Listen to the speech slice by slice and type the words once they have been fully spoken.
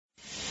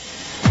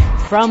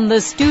From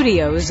the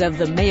studios of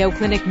the Mayo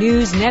Clinic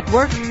News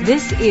Network,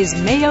 this is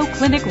Mayo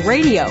Clinic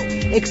Radio,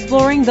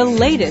 exploring the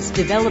latest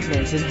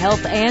developments in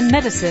health and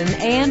medicine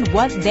and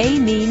what they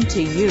mean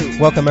to you.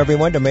 Welcome,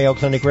 everyone, to Mayo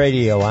Clinic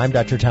Radio. I'm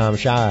Dr. Tom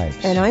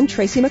Shives. And I'm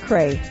Tracy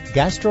McCrae.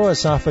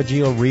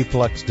 Gastroesophageal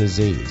reflux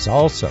disease,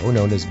 also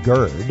known as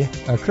GERD,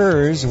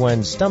 occurs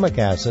when stomach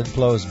acid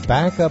flows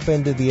back up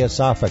into the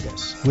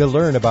esophagus. We'll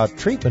learn about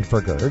treatment for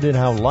GERD and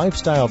how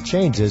lifestyle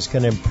changes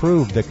can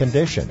improve the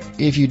condition.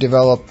 If you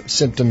develop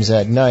symptoms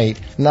at night,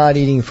 not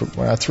eating for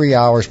 3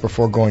 hours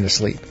before going to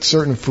sleep.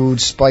 Certain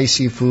foods,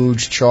 spicy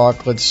foods,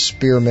 chocolates,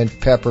 spearmint,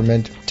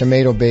 peppermint,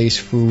 tomato-based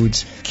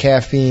foods,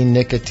 caffeine,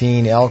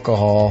 nicotine,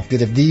 alcohol,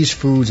 that if these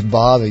foods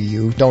bother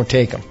you, don't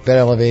take them. Bed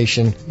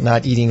elevation,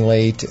 not eating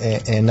late,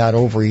 and not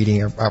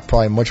overeating are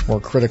probably much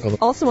more critical.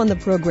 Also on the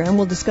program,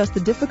 we'll discuss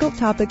the difficult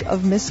topic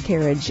of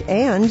miscarriage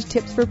and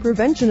tips for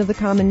prevention of the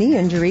common knee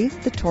injury,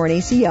 the torn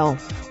ACL.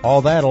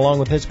 All that along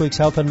with this week's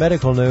health and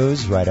medical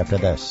news right after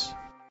this.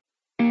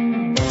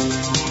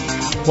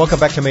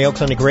 Welcome back to Mayo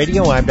Clinic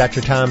Radio. I'm Dr.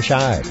 Tom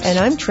Shives. And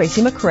I'm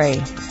Tracy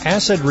McCrae.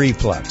 Acid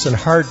reflux and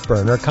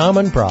heartburn are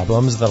common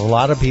problems that a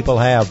lot of people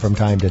have from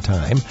time to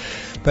time.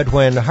 But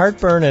when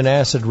heartburn and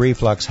acid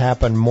reflux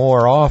happen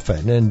more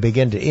often and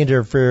begin to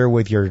interfere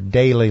with your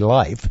daily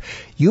life,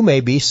 you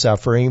may be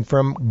suffering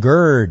from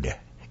GERD.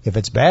 If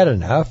it's bad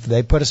enough,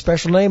 they put a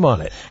special name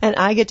on it. And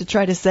I get to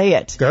try to say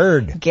it.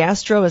 GERD.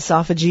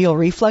 Gastroesophageal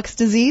reflux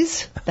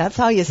disease. That's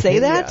how you say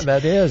that? Yeah,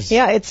 that is.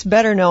 Yeah, it's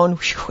better known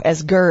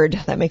as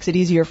GERD. That makes it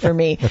easier for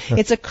me.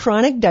 It's a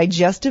chronic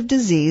digestive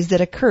disease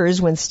that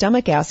occurs when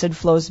stomach acid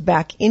flows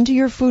back into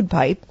your food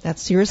pipe.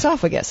 That's your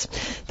esophagus.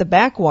 The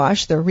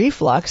backwash, the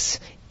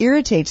reflux,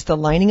 irritates the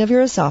lining of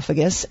your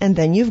esophagus, and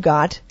then you've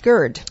got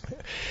GERD.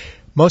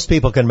 Most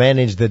people can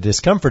manage the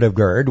discomfort of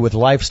GERD with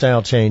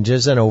lifestyle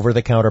changes and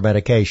over-the-counter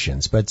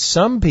medications, but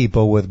some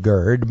people with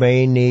GERD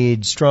may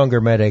need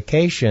stronger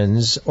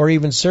medications or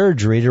even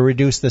surgery to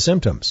reduce the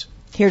symptoms.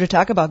 Here to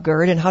talk about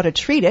GERD and how to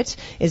treat it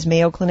is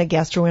Mayo Clinic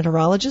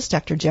gastroenterologist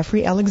Dr.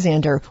 Jeffrey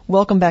Alexander.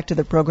 Welcome back to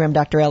the program,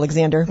 Dr.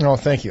 Alexander. Oh,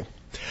 thank you.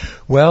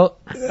 Well,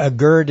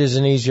 GERD is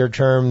an easier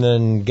term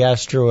than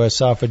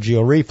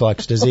gastroesophageal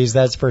reflux disease,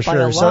 that's for sure.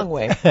 By a long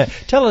way.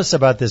 Tell us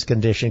about this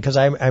condition, because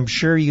I'm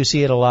sure you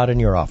see it a lot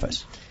in your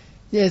office.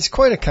 Yeah, it's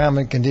quite a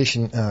common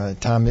condition,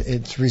 Tom.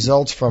 It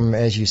results from,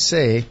 as you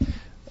say,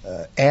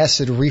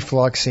 acid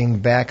refluxing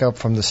back up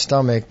from the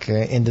stomach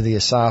into the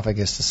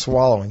esophagus, the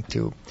swallowing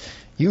tube.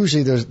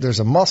 Usually there's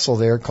a muscle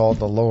there called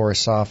the lower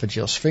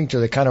esophageal sphincter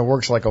that kind of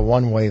works like a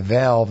one-way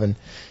valve and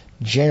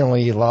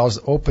generally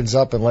opens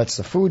up and lets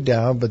the food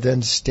down, but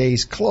then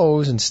stays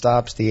closed and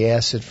stops the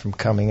acid from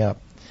coming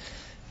up.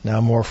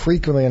 Now, more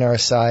frequently in our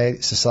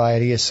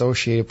society,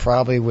 associated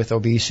probably with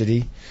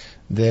obesity,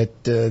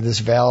 that this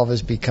valve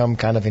has become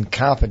kind of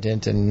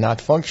incompetent and not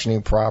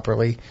functioning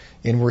properly,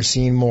 and we're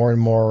seeing more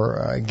and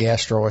more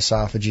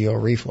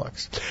gastroesophageal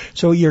reflux.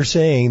 So you're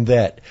saying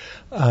that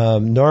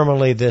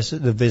normally this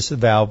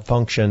valve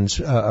functions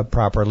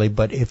properly,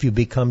 but if you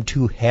become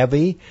too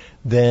heavy,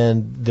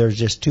 then there's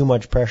just too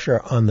much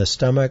pressure on the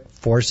stomach,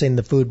 forcing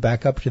the food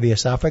back up to the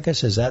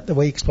esophagus? Is that the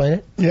way you explain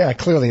it? Yeah,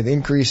 clearly. The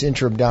increased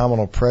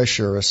intra-abdominal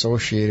pressure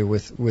associated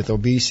with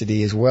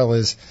obesity, as well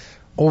as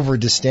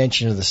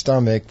over-distension of the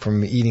stomach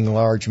from eating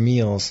large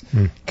meals,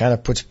 kind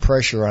of puts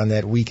pressure on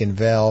that weakened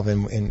valve,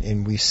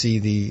 and we see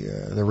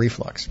the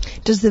reflux.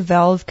 Does the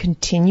valve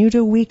continue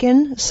to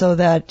weaken so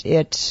that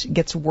it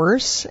gets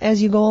worse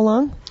as you go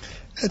along?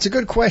 That's a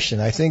good question.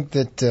 I think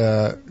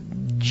that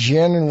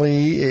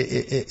generally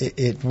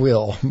it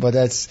will, but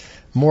that's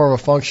more of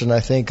a function, I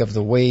think, of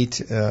the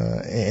weight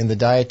and the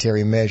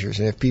dietary measures.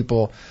 And if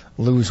people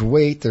lose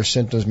weight, their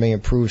symptoms may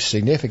improve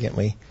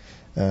significantly,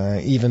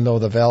 even though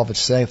the valve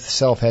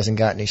itself hasn't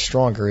gotten any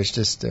stronger. It's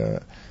just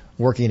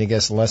working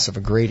against less of a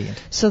gradient.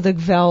 So the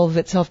valve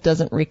itself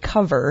doesn't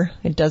recover.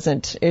 It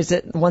doesn't. Is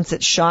it once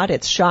it's shot,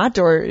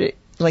 or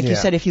like you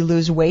said, if you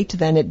lose weight,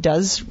 then it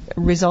does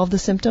resolve the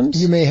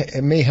symptoms?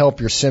 It may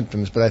help your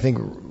symptoms, but I think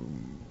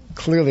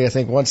clearly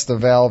once the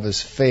valve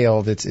has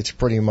failed, it's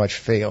pretty much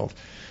failed.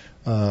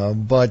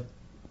 But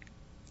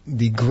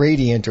the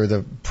gradient or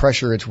the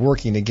pressure it's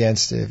working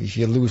against, if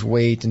you lose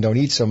weight and don't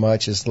eat so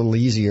much, is a little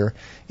easier,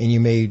 and you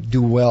may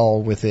do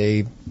well with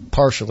a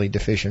partially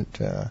deficient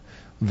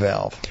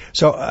valve.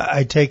 So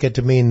I take it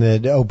to mean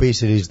that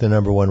obesity is the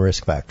number one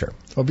risk factor.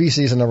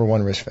 Obesity is the number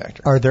one risk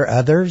factor. Are there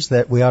others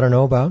that we ought to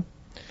know about?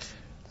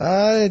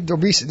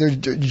 Obesity,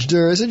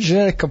 there is a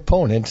genetic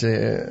component.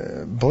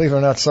 Believe it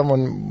or not,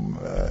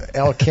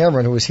 Al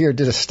Cameron, who was here,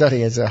 did a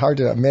study. It's hard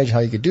to imagine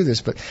how you could do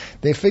this, but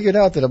they figured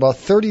out that about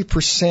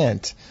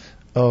 30%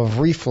 of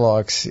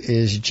reflux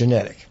is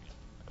genetic.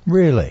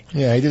 Really?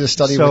 Yeah, he did a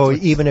study. So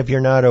even if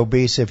you're not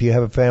obese, if you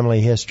have a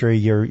family history,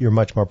 you're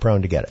much more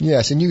prone to get it.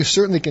 Yes, and you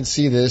certainly can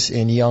see this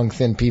in young,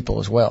 thin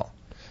people as well.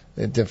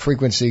 The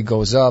frequency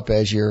goes up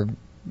as your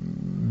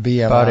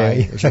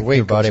BMI, as your weight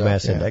your body goes up.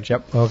 mass index.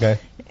 Yep. Okay.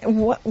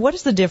 What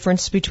is the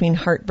difference between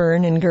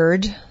heartburn and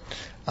GERD?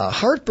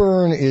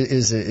 Heartburn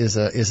is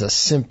a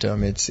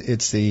symptom.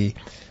 It's the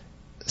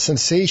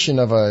sensation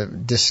of a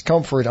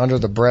discomfort under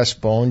the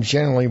breastbone,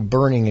 generally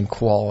burning in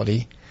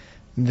quality,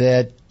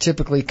 that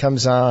typically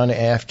comes on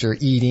after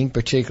eating,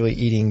 particularly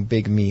eating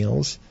big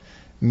meals,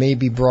 may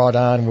be brought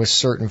on with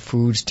certain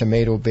foods,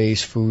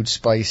 tomato-based foods,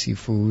 spicy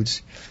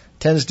foods,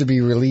 tends to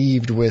be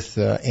relieved with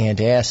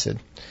antacid.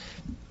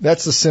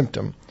 That's the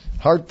symptom.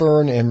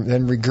 Heartburn and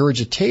then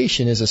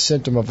regurgitation is a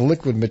symptom of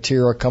liquid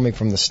material coming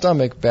from the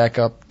stomach back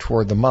up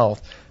toward the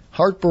mouth.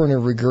 Heartburn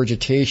and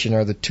regurgitation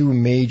are the two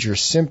major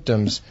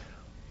symptoms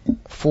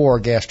for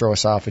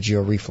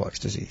gastroesophageal reflux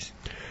disease.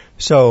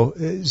 So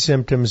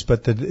symptoms,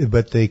 but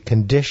the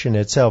condition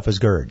itself is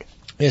GERD.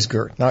 Is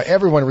GERD. Now,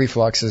 everyone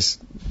refluxes,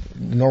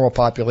 normal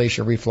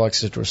population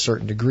refluxes to a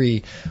certain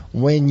degree.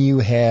 When you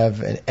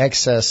have an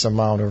excess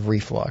amount of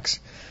reflux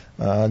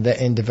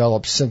and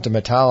develop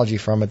symptomatology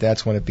from it,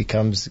 that's when it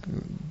becomes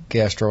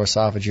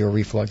gastroesophageal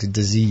reflux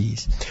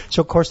disease.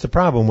 So, of course, the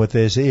problem with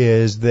this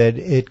is that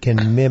it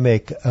can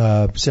mimic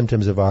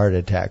symptoms of a heart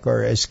attack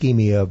or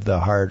ischemia of the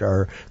heart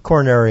or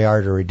coronary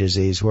artery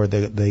disease where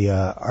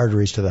the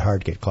arteries to the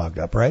heart get clogged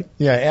up, right?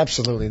 Yeah,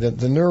 absolutely.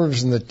 The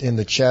nerves in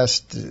the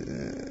chest,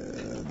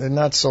 they're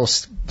not so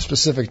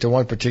specific to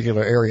one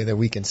particular area that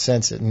we can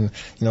sense it. And,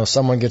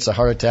 someone gets a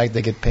heart attack,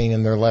 they get pain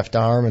in their left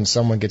arm, and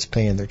someone gets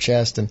pain in their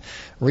chest. And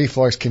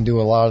reflux can do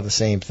a lot of the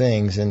same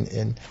things.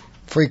 And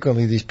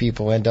frequently these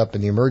people end up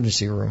in the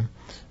emergency room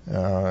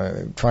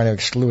trying to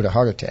exclude a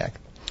heart attack.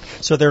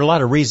 So there are a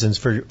lot of reasons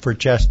for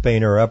chest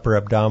pain or upper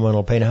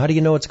abdominal pain. How do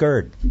you know it's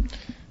GERD?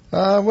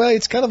 Well,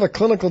 it's kind of a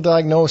clinical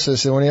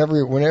diagnosis, and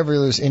whenever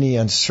there's any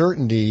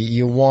uncertainty,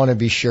 you want to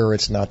be sure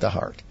it's not the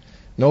heart.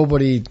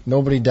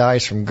 Nobody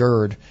dies from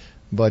GERD,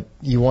 but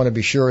you want to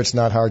be sure it's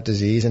not heart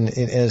disease. And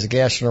as a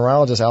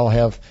gastroenterologist, I'll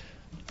have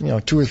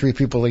 2 or 3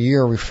 people a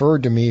year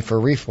referred to me for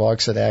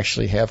reflux that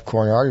actually have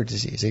coronary artery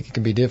disease. It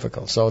can be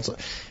difficult. So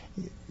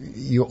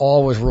you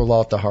always rule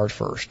out the heart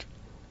first.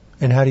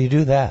 And how do you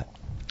do that?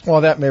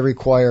 Well, that may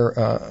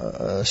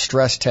require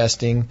stress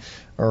testing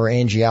or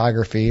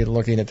angiography,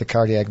 looking at the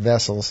cardiac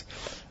vessels.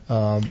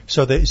 So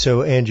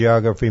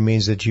angiography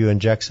means that you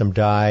inject some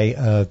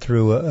dye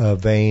through a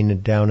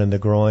vein down in the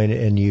groin,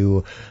 and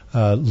you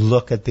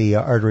look at the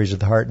arteries of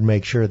the heart and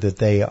make sure that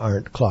they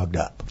aren't clogged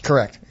up.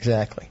 Correct.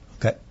 Exactly.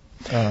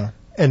 Okay.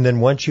 And then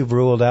once you've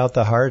ruled out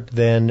the heart,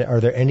 then are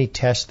there any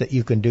tests that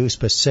you can do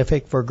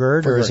specific for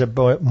GERD, or is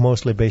it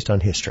mostly based on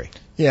history?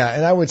 Yeah,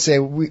 and I would say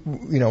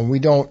we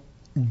don't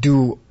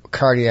do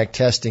cardiac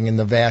testing in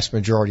the vast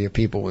majority of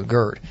people with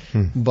GERD.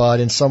 But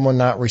in someone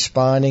not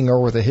responding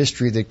or with a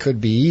history that could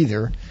be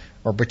either,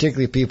 or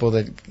particularly people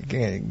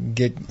that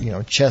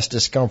get chest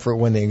discomfort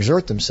when they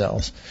exert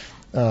themselves,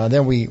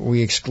 then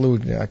we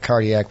exclude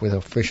cardiac with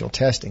official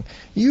testing.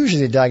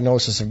 Usually the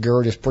diagnosis of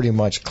GERD is pretty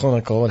much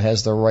clinical. It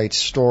has the right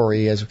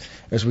story.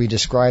 As we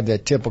described,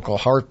 that typical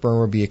heartburn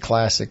would be a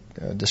classic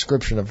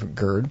description of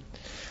GERD.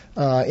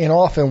 And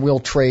often we'll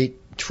treat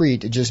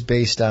just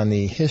based on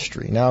the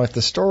history. Now, if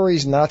the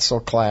story's not so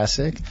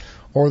classic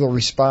or the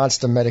response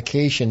to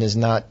medication is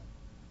not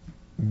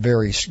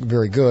very,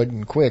 very good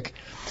and quick,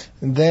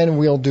 then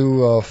we'll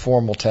do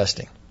formal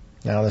testing.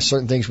 Now, there's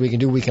certain things we can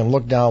do. We can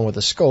look down with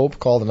a scope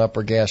called an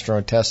upper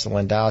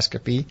gastrointestinal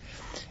endoscopy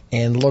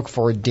and look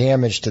for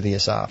damage to the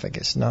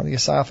esophagus. Now, the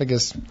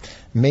esophagus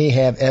may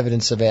have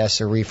evidence of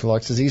acid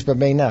reflux disease, but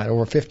may not.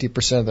 Over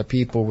 50% of the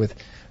people with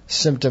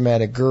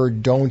symptomatic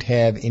GERD don't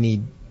have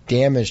any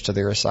damage to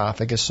their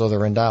esophagus, so their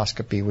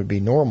endoscopy would be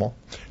normal.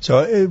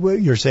 So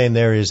what you're saying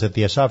there is that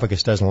the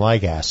esophagus doesn't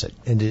like acid,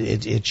 and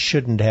it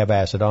shouldn't have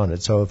acid on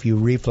it. So if you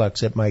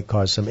reflux, it might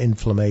cause some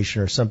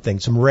inflammation or something,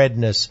 some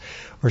redness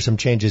or some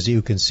changes that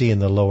you can see in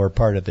the lower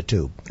part of the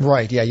tube.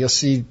 Right, yeah, you'll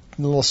see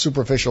little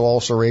superficial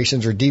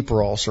ulcerations or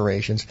deeper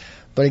ulcerations.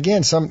 But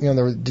again,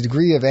 the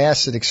degree of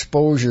acid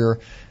exposure,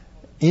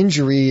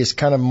 injury is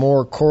kind of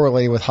more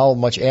correlated with how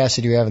much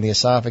acid you have in the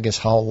esophagus,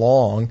 how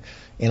long.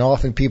 And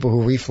often people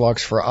who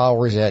reflux for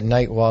hours at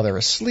night while they're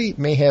asleep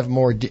may have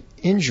more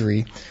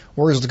injury,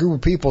 whereas the group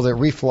of people that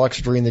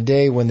reflux during the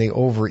day when they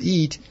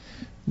overeat,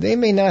 they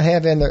may not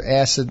have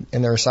acid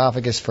in their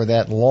esophagus for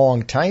that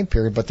long time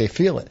period, but they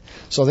feel it.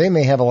 So they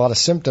may have a lot of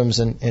symptoms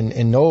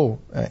and no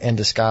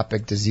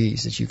endoscopic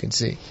disease that you can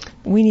see.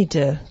 We need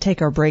to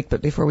take our break,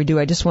 but before we do,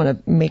 I just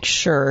want to make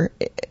sure,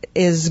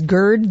 is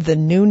GERD the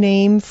new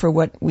name for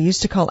what we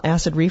used to call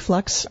acid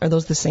reflux? Are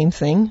those the same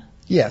thing?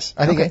 Yes,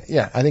 I think.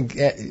 Okay. I think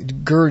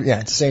GERD. Yeah,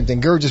 it's the same thing.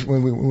 GERD just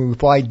when we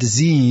apply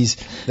disease,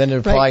 then it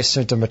applies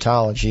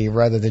symptomatology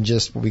rather than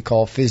just what we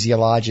call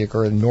physiologic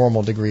or a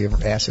normal degree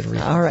of acid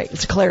reflux. All right,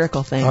 it's a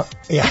clerical thing.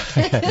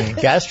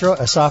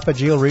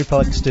 Gastroesophageal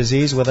reflux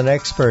disease with an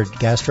expert,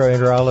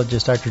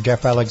 gastroenterologist Dr.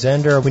 Jeff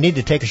Alexander. We need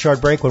to take a short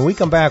break. When we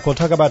come back, we'll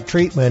talk about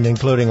treatment,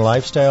 including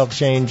lifestyle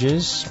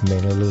changes,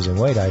 mainly losing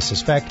weight, I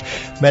suspect,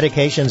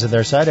 medications and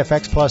their side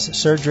effects, plus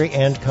surgery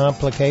and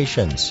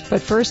complications.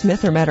 But first,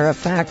 myth or matter of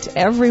fact,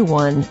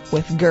 everyone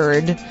with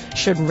GERD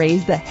should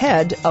raise the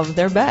head of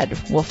their bed.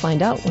 We'll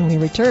find out when we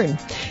return.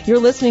 You're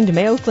listening to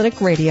Mayo Clinic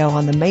Radio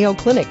on the Mayo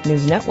Clinic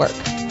News Network.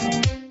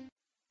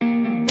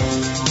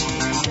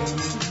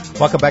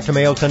 Welcome back to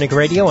Mayo Clinic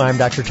Radio. I'm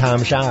Dr.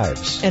 Tom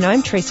Shives. And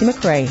I'm Tracy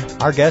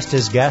McRae. Our guest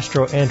is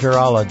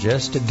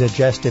gastroenterologist,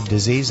 digestive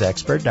disease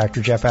expert,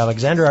 Dr. Jeff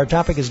Alexander. Our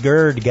topic is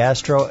GERD,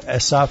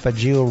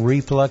 gastroesophageal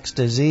reflux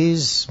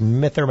disease.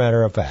 Myth or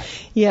matter of fact?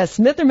 Yes,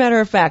 myth or matter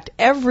of fact,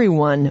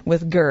 everyone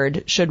with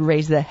GERD should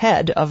raise the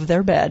head of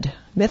their bed.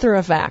 Myth or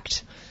a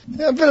fact?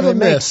 Yeah, a bit of a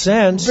myth. Makes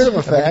sense. A bit of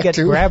a fact, you get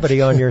too.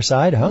 Gravity on your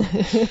side, huh?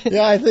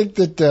 Yeah, I think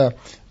that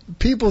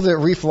people that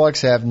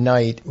reflux have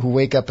night, who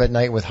wake up at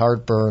night with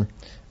heartburn,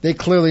 they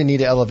clearly need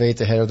to elevate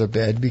the head of their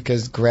bed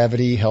because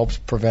gravity helps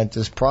prevent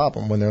this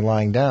problem when they're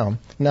lying down.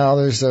 Now,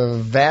 there's a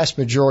vast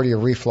majority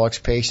of reflux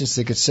patients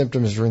that get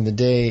symptoms during the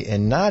day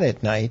and not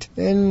at night,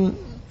 and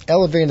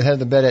elevating the head of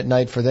the bed at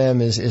night for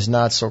them is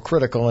not so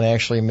critical and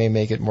actually may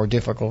make it more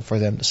difficult for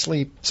them to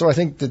sleep. So I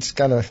think that's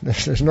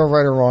there's no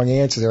right or wrong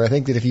answer there. I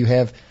think that if you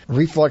have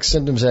reflux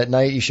symptoms at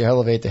night, you should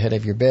elevate the head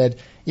of your bed.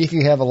 If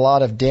you have a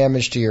lot of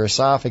damage to your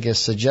esophagus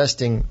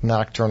suggesting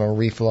nocturnal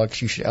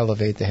reflux, you should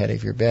elevate the head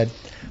of your bed.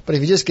 But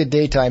if you just get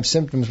daytime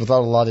symptoms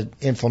without a lot of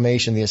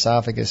inflammation in the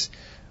esophagus,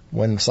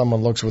 when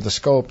someone looks with a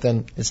scope,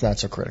 then it's not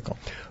so critical.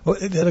 Well,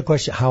 the other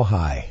question, how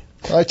high?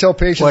 I tell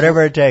patients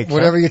whatever it takes.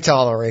 Whatever you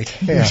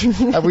tolerate.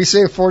 Yeah. We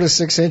say 4 to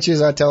 6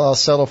 inches. I'll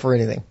settle for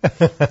anything.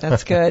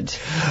 That's good.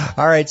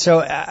 All right. So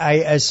I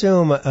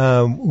assume,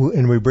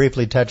 and we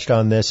briefly touched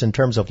on this in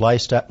terms of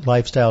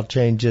lifestyle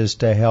changes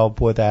to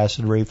help with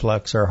acid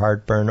reflux or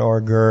heartburn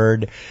or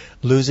GERD,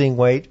 losing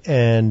weight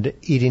and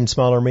eating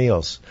smaller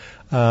meals.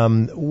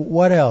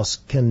 What else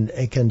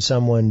can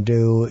someone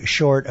do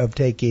short of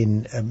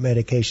taking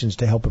medications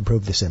to help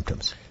improve the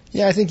symptoms?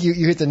 Yeah, I think you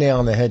hit the nail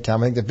on the head,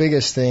 Tom. I think the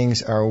biggest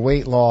things are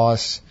weight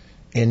loss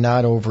and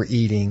not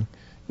overeating.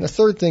 And the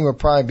third thing would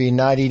probably be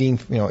not eating,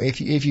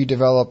 if you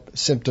develop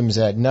symptoms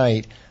at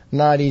night,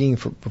 not eating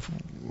for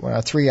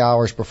 3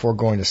 hours before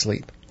going to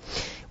sleep.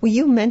 Well,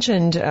 you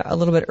mentioned a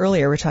little bit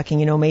earlier, we're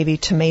talking, maybe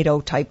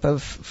tomato type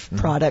of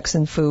products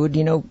and food,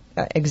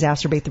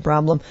 exacerbate the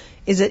problem.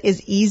 Is it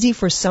as easy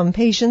for some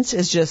patients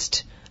as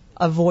just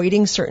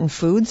avoiding certain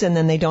foods and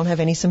then they don't have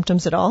any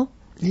symptoms at all?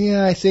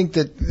 Yeah, I think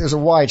that there's a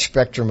wide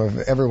spectrum of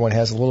everyone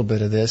has a little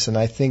bit of this, and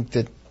I think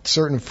that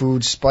certain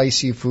foods,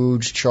 spicy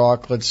foods,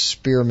 chocolates,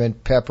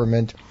 spearmint,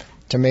 peppermint,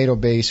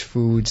 tomato-based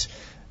foods,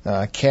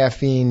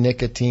 caffeine,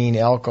 nicotine,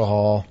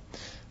 alcohol,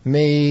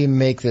 may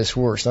make this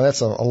worse. Now, that's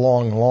a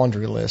long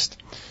laundry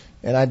list.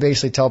 And I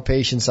basically tell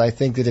patients, I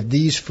think that if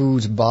these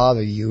foods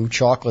bother you,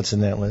 chocolate's in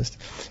that list,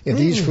 if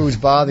these foods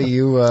bother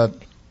you,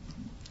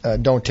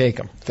 don't take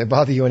them. If they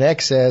bother you in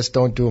excess,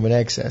 don't do them in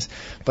excess.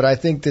 But I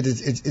think that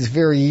it's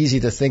very easy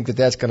to think that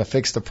that's going to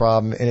fix the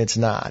problem, and it's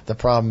not. The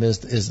problem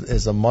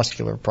is a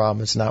muscular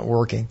problem. It's not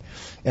working.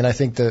 And I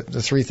think the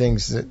three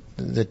things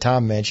that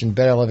Tom mentioned,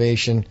 bed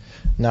elevation,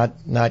 not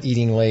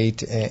eating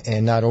late,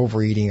 and not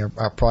overeating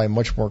are probably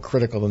much more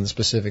critical than the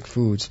specific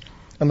foods,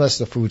 unless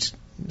the foods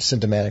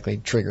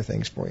symptomatically trigger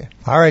things for you.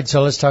 All right,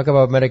 so let's talk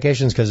about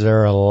medications because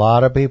there are a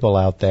lot of people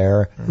out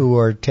there who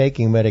are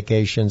taking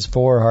medications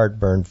for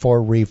heartburn,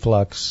 for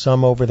reflux,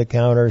 some over the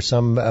counter,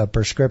 some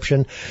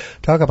prescription.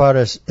 Tell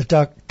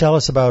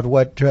us about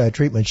what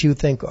treatments you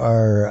think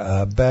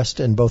are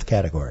best in both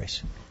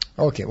categories.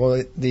 Okay,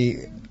 well,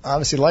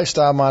 obviously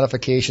lifestyle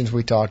modifications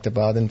we talked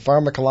about. In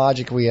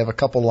pharmacologic, we have a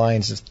couple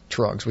lines of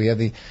drugs. We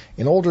have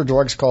in older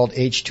drugs called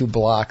H2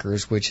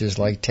 blockers, which is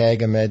like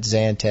Tagamet,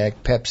 Zantac,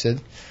 Pepcid.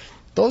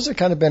 Those have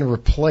kind of been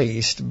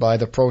replaced by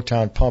the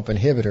proton pump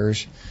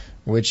inhibitors,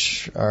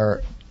 which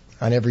are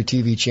on every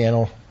TV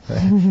channel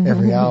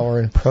every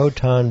hour.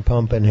 Proton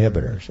pump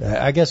inhibitors.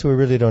 I guess we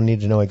really don't need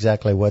to know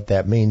exactly what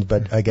that means,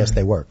 but I guess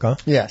they work, huh?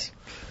 Yes.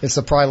 It's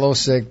the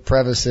Prilosec,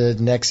 Prevacid,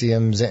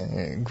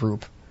 Nexium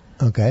group.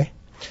 Okay.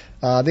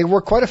 They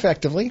work quite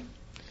effectively.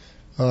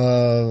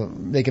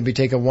 They can be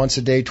taken once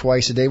a day,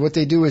 twice a day. What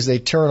they do is they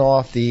turn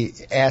off the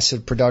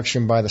acid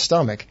production by the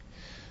stomach.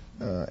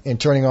 In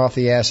turning off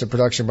the acid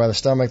production by the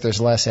stomach, there's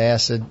less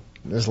acid,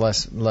 there's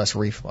less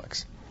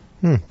reflux.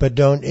 But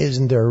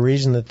isn't there a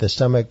reason that the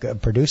stomach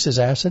produces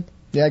acid?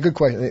 Yeah, good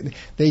question.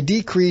 They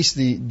decrease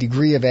the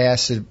degree of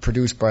acid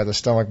produced by the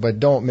stomach,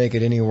 but don't make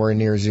it anywhere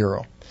near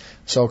zero.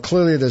 So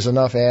clearly there's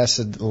enough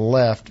acid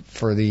left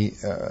for the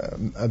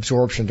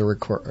absorption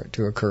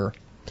to occur.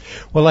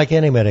 Well, like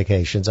any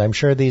medications, I'm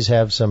sure these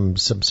have some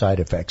side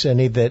effects.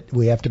 Any that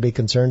we have to be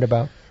concerned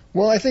about?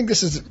 Well, I think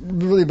this has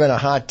really been a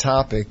hot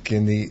topic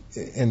in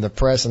the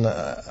press, and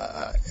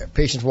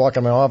patients walk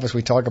in my office.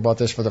 We talk about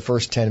this for the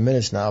first 10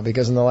 minutes now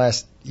because in the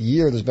last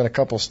year there's been a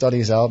couple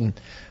studies out, and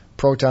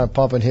proton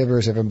pump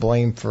inhibitors have been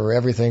blamed for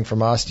everything from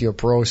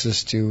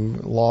osteoporosis to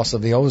loss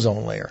of the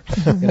ozone layer.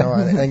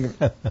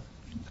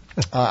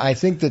 I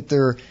think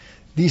that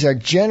these are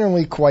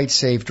generally quite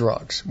safe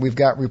drugs. We've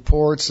got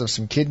reports of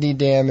some kidney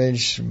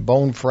damage,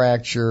 bone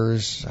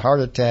fractures, heart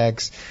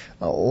attacks,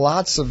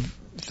 lots of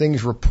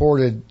things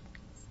reported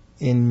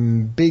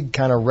in big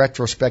kind of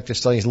retrospective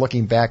studies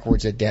looking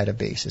backwards at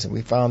databases. And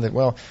we found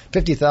that,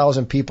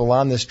 50,000 people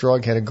on this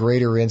drug had a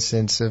greater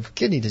incidence of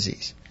kidney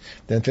disease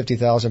than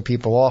 50,000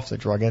 people off the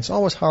drug. And it's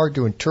always hard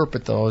to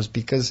interpret those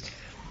because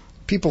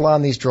people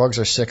on these drugs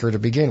are sicker to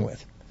begin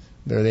with.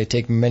 They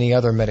take many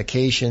other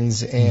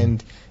medications,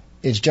 and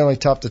it's generally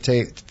tough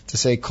to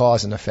say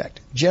cause and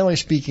effect. Generally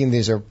speaking,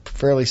 these are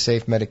fairly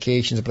safe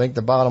medications, but I think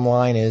the bottom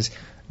line is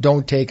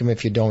don't take them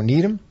if you don't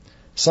need them.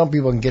 Some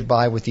people can get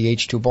by with the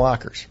H2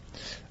 blockers.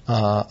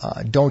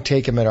 Don't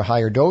take them at a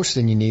higher dose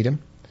than you need them.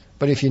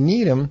 But if you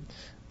need them,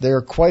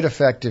 they're quite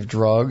effective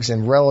drugs,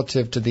 and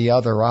relative to the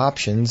other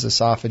options,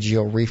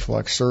 esophageal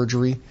reflux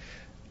surgery,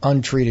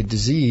 untreated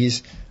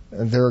disease,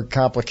 their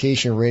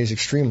complication rate is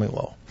extremely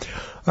low.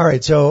 All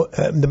right, so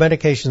the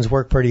medications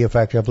work pretty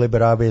effectively,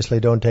 but obviously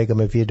don't take them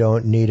if you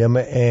don't need them.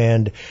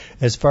 And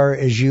as far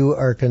as you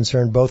are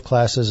concerned, both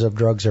classes of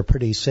drugs are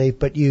pretty safe,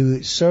 but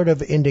you sort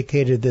of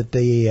indicated that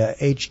the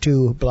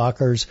H2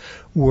 blockers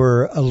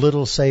were a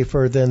little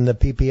safer than the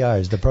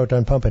PPIs, the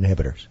proton pump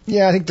inhibitors.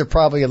 Yeah, I think they're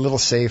probably a little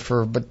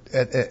safer, but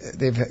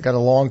they've got a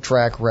long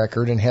track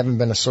record and haven't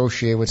been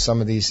associated with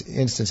some of these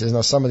instances.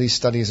 Now, some of these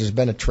studies, there's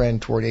been a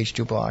trend toward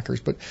H2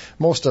 blockers, but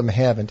most of them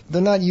haven't.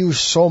 They're not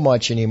used so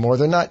much anymore.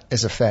 They're not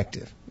as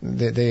effective.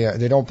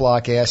 They don't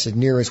block acid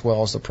near as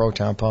well as the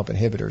proton pump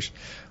inhibitors.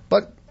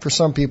 But for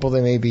some people,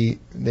 they may be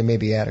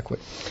adequate.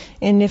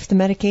 And if the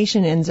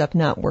medication ends up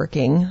not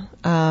working,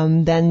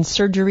 then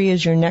surgery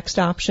is your next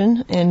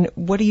option. And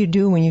what do you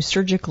do when you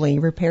surgically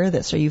repair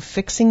this? Are you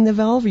fixing the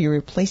valve? Are you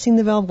replacing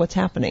the valve? What's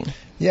happening?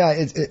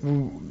 Yeah,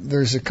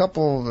 there's a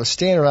couple of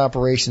standard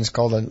operations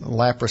called a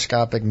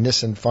laparoscopic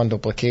Nissen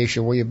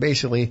fundoplication, where you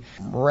basically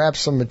wrap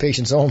some of the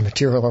patient's own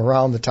material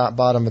around the top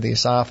bottom of the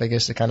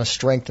esophagus to kind of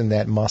strengthen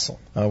that muscle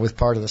with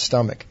part of the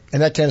stomach.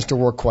 And that tends to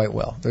work quite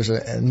well. There's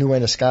a new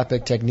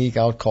endoscopic technique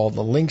out called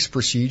the Lynx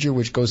procedure,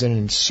 which goes in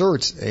and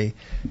inserts a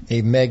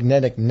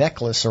magnetic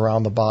necklace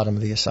around the bottom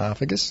of the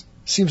esophagus.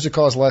 Seems to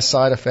cause less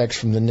side effects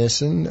from the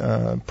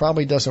Nissen.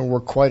 Probably doesn't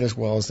work quite as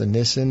well as the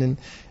Nissen,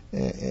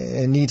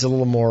 and needs a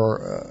little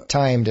more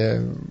time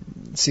to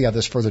see how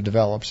this further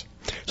develops.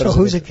 So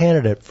who's a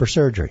candidate for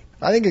surgery?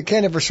 I think a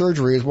candidate for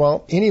surgery is,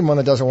 well, anyone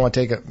that doesn't want to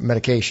take a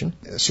medication.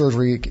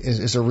 Surgery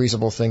is a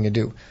reasonable thing to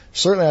do.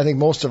 Certainly, I think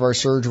most of our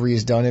surgery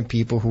is done in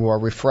people who are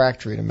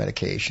refractory to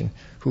medication,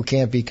 who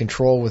can't be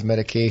controlled with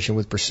medication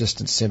with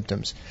persistent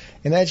symptoms.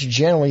 And that's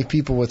generally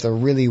people with a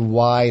really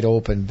wide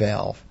open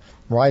valve,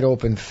 wide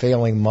open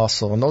failing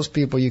muscle. And those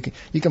people, you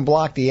can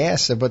block the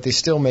acid, but they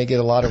still may get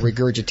a lot of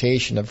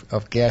regurgitation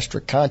of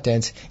gastric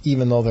contents,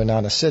 even though they're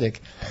not acidic.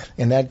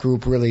 And that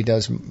group really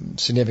does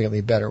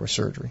significantly better with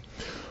surgery.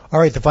 All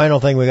right, the final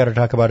thing we got to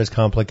talk about is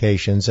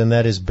complications, and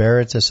that is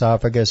Barrett's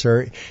esophagus.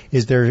 Or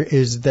is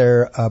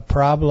there a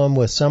problem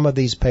with some of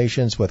these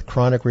patients with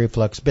chronic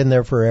reflux, been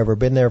there forever,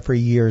 been there for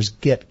years,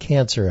 get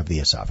cancer of the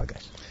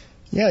esophagus?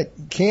 Yeah,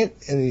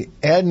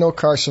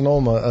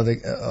 adenocarcinoma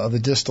of the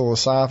distal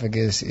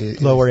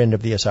esophagus, lower end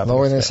of the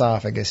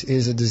esophagus,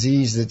 is a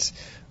disease that's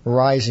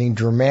rising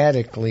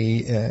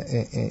dramatically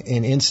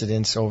in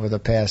incidence over the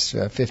past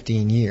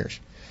 15 years.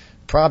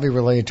 Probably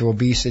related to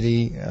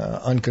obesity,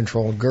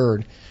 uncontrolled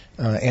GERD,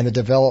 and the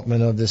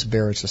development of this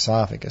Barrett's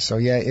esophagus. So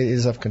yeah, it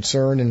is of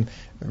concern, and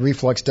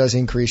reflux does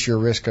increase your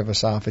risk of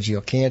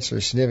esophageal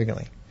cancer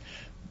significantly.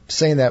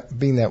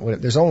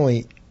 There's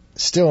only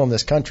still in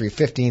this country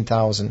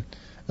 15,000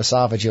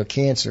 esophageal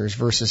cancers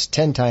versus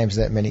 10 times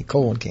that many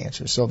colon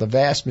cancers. So the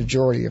vast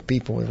majority of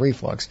people with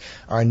reflux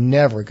are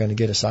never going to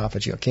get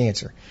esophageal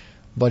cancer.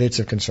 But it's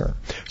a concern.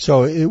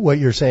 So what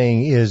you're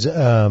saying is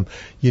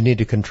you need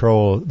to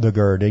control the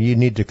GERD, and you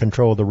need to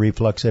control the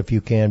reflux if you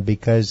can,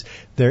 because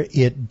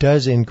it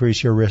does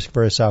increase your risk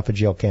for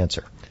esophageal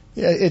cancer.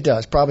 Yeah, it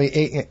does.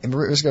 Probably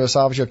risk of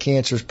esophageal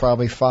cancer is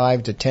probably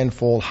 5 to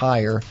 10-fold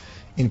higher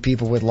in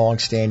people with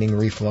long-standing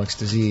reflux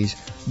disease,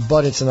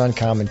 but it's an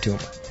uncommon tumor.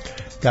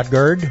 Got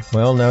GERD?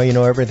 Well, now you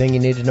know everything you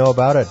need to know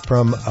about it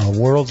from a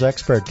world's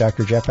expert,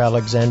 Dr. Jeff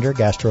Alexander,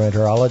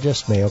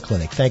 gastroenterologist, Mayo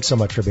Clinic. Thanks so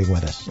much for being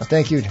with us. Well,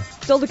 thank you.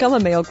 Still to come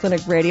on Mayo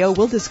Clinic Radio,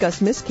 we'll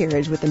discuss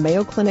miscarriage with the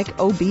Mayo Clinic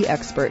OB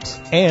expert.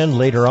 And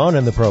later on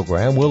in the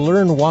program, we'll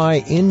learn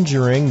why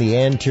injuring the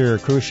anterior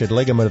cruciate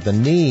ligament of the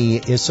knee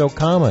is so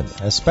common,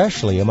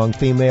 especially among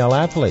female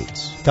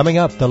athletes. Coming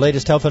up, the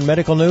latest health and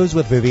medical news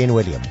with Vivian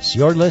Williams.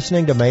 You're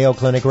listening to Mayo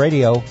Clinic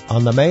Radio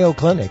on the Mayo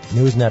Clinic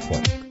News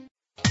Network.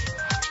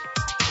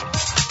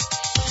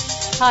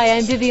 Hi,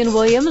 I'm Vivian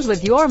Williams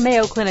with your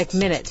Mayo Clinic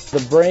Minute.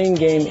 The brain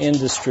game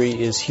industry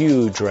is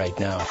huge right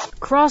now.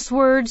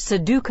 Crosswords,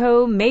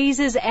 Sudoku,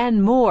 mazes,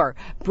 and more.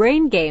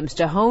 Brain games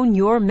to hone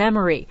your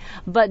memory.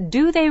 But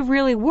do they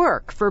really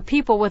work for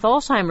people with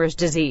Alzheimer's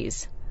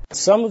disease?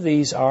 Some of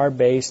these are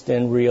based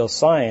in real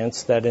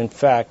science that, in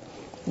fact,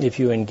 if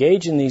you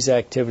engage in these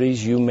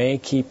activities, you may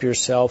keep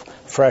yourself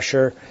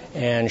fresher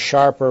and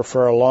sharper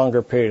for a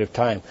longer period of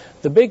time.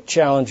 The big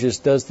challenge is,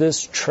 does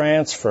this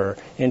transfer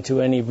into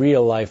any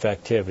real-life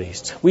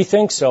activities? We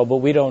think so, but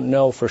we don't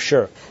know for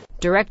sure.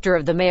 Director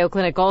of the Mayo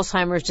Clinic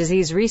Alzheimer's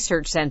Disease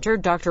Research Center,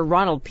 Dr.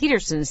 Ronald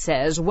Peterson,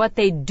 says what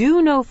they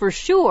do know for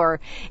sure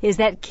is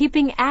that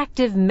keeping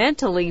active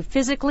mentally,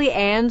 physically,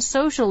 and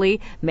socially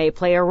may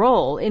play a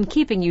role in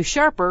keeping you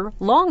sharper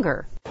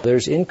longer.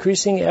 There's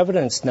increasing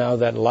evidence now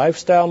that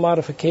lifestyle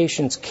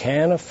modifications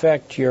can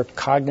affect your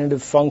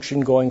cognitive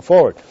function going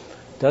forward.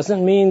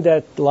 Doesn't mean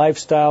that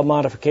lifestyle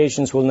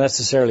modifications will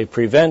necessarily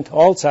prevent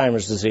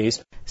Alzheimer's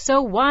disease.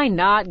 So why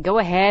not go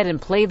ahead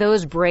and play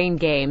those brain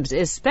games,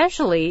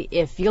 especially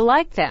if you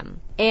like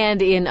them?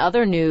 And in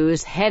other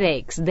news,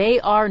 headaches, they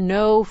are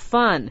no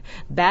fun.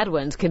 Bad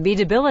ones can be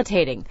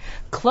debilitating.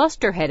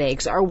 Cluster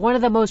headaches are one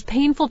of the most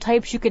painful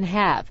types you can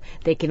have.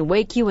 They can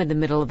wake you in the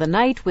middle of the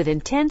night with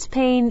intense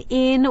pain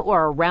in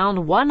or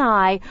around one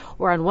eye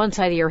or on one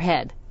side of your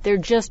head. They're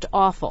just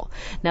awful.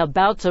 Now,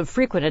 bouts of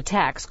frequent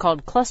attacks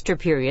called cluster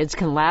periods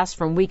can last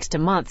from weeks to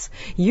months,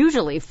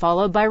 usually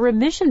followed by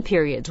remission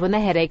periods when the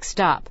headaches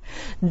stop.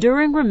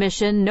 During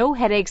remission, no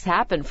headaches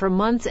happen for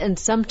months and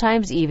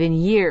sometimes even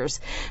years.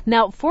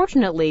 Now,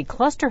 fortunately,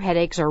 cluster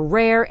headaches are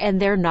rare and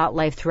they're not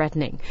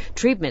life-threatening.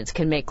 Treatments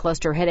can make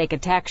cluster headache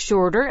attacks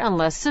shorter and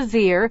less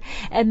severe,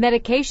 and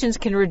medications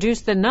can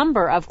reduce the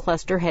number of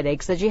cluster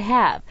headaches that you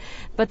have.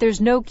 But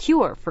there's no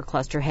cure for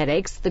cluster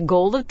headaches. The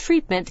goal of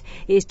treatment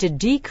is to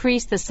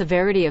decrease the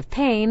severity of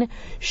pain,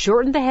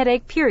 shorten the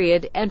headache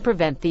period, and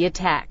prevent the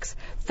attacks.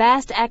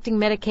 Fast-acting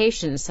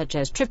medications such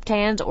as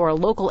triptans or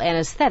local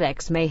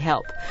anesthetics may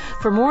help.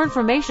 For more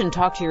information,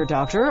 talk to your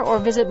doctor or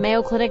visit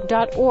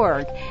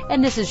mayoclinic.org.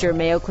 And this is your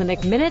Mayo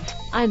Clinic Minute.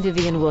 I'm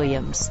Vivian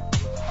Williams.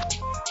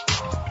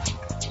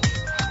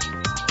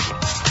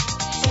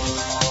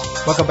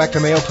 Welcome back to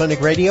Mayo Clinic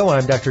Radio.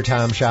 I'm Dr.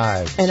 Tom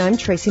Shives. And I'm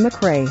Tracy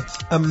McRae.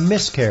 A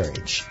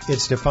miscarriage.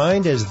 It's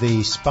defined as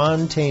the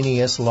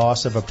spontaneous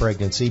loss of a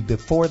pregnancy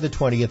before the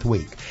 20th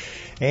week.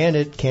 And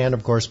it can,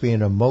 of course, be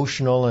an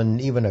emotional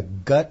and even a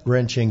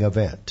gut-wrenching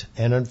event.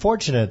 And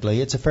unfortunately,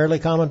 it's a fairly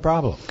common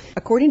problem.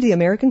 According to the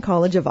American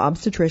College of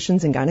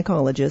Obstetricians and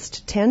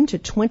Gynecologists, 10 to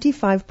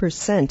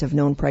 25% of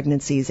known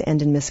pregnancies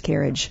end in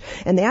miscarriage.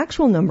 And the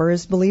actual number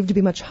is believed to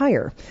be much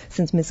higher,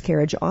 since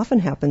miscarriage often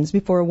happens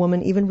before a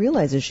woman even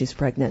realizes she's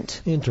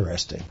pregnant.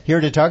 Interesting.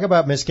 Here to talk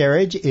about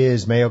miscarriage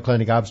is Mayo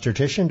Clinic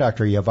obstetrician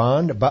Dr.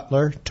 Yvonne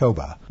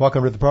Butler-Toba.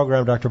 Welcome to the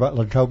program, Dr.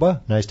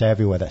 Butler-Toba. Nice to have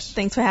you with us.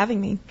 Thanks for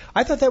having me.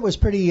 I thought that was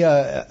pretty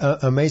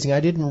amazing.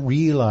 I didn't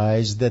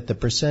realize that the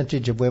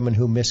percentage of women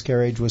who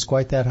miscarried was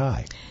quite that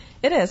high.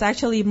 It is.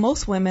 Actually,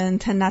 most women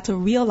tend not to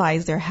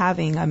realize they're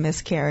having a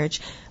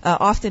miscarriage,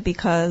 often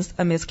because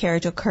a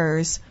miscarriage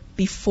occurs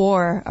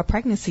before a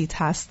pregnancy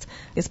test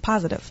is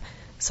positive.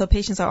 So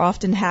patients are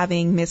often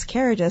having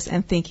miscarriages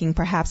and thinking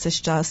perhaps it's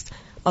just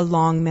a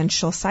long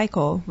menstrual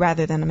cycle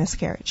rather than a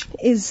miscarriage.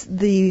 Is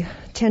the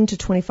 10 to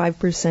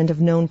 25% of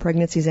known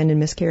pregnancies end in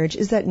miscarriage,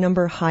 is that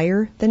number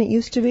higher than it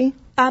used to be?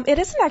 It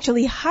isn't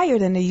actually higher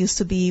than it used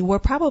to be. We're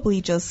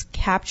probably just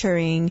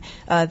capturing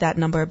that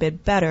number a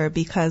bit better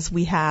because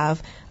we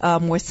have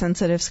more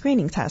sensitive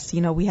screening tests.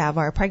 You know, we have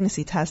our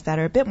pregnancy tests that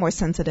are a bit more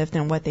sensitive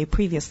than what they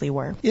previously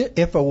were.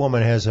 If a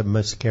woman has a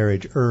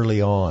miscarriage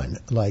early on,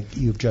 like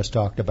you've just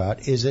talked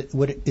about, is it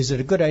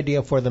a good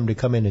idea for them to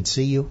come in and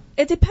see you?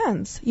 It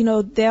depends. You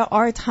know, there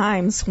are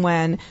times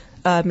when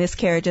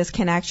miscarriages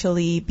can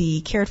actually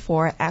be cared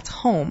for at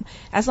home.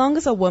 As long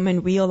as a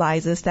woman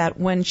realizes that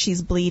when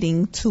she's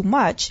bleeding too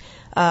much,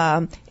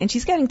 and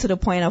she's getting to the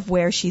point of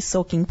where she's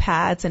soaking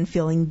pads and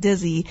feeling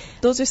dizzy,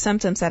 those are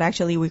symptoms that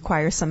actually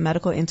require some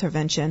medical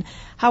intervention.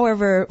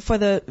 However,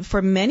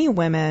 for many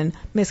women,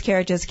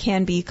 miscarriages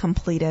can be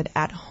completed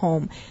at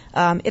home.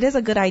 It is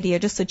a good idea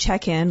just to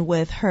check in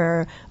with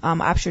her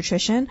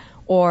obstetrician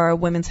or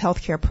women's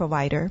health care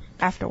provider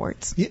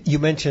afterwards. You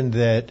mentioned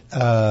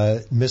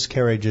that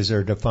miscarriages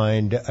are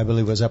defined, I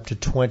believe it was up to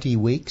 20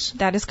 weeks?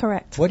 That is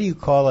correct. What do you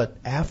call it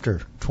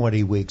after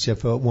 20 weeks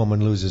if a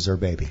woman loses her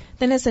baby?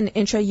 Then it's an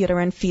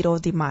intrauterine fetal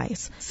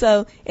demise.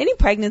 So any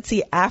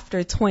pregnancy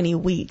after 20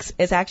 weeks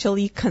is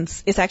actually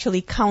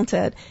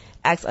counted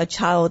as a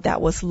child that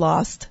was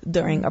lost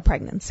during a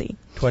pregnancy.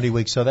 20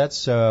 weeks, so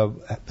that's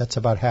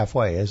about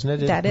halfway, isn't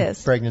it? That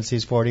is.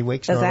 Pregnancy's 40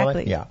 weeks normally?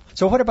 Exactly. Yeah.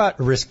 So what about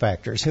risk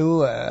factors?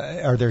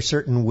 Are there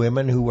certain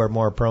women who are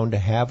more prone to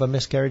have a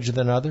miscarriage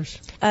than others?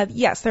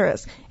 Yes, there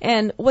is.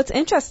 And what's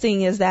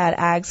interesting is that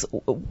as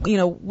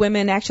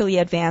women actually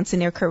advance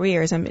in their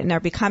careers and are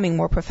becoming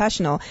more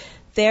professional,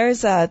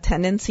 there's a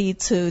tendency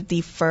to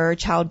defer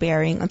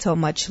childbearing until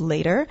much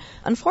later.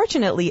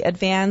 Unfortunately,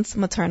 advanced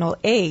maternal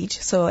age,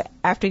 so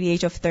after the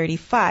age of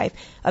 35,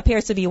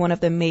 appears to be one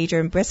of the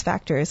major risk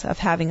factors of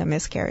having a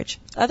miscarriage.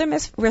 Other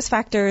risk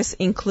factors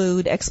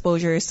include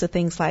exposures to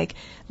things like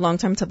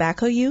long-term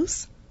tobacco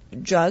use,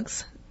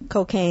 drugs,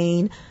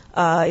 cocaine,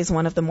 is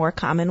one of the more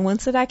common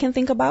ones that I can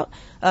think about.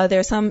 There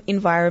are some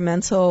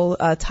environmental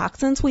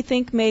toxins we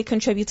think may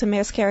contribute to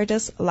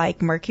miscarriages,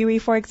 like mercury,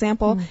 for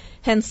example.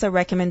 Hence the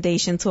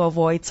recommendation to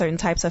avoid certain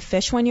types of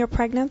fish when you're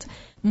pregnant.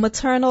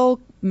 Maternal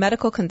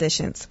medical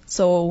conditions,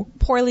 so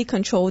poorly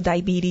controlled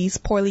diabetes,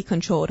 poorly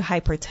controlled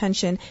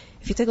hypertension.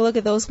 If you take a look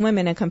at those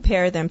women and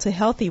compare them to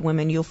healthy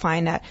women, you'll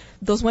find that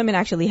those women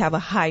actually have a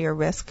higher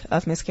risk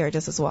of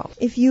miscarriages as well.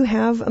 If you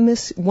have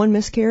one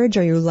miscarriage,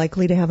 are you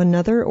likely to have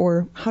another,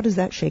 or how does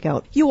that shake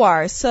out? You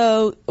are.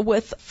 So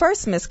with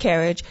first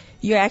miscarriage,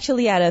 you're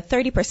actually at a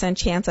 30%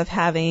 chance of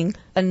having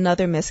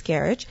another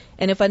miscarriage.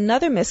 And if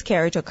another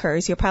miscarriage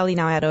occurs, you're probably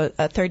now at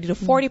a 30 to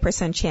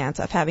 40% chance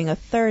of having a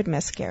third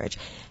miscarriage.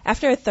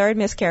 After a third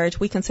miscarriage,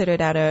 we consider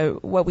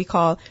that what we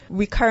call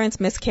recurrence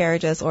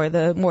miscarriages, or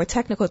the more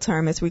technical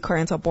term is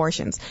recurrence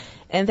abortions.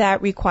 And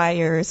that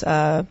requires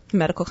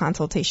medical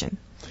consultation.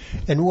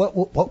 And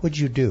what would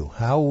you do?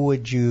 How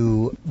would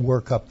you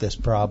work up this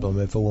problem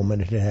if a woman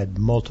had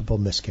multiple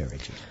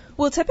miscarriages?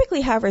 We'll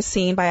typically have her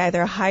seen by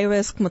either a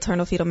high-risk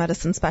maternal-fetal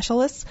medicine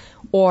specialist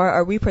or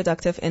a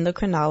reproductive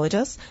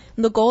endocrinologist.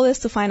 And the goal is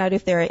to find out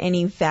if there are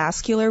any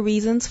vascular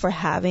reasons for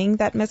having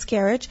that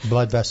miscarriage.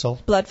 Blood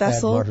vessel.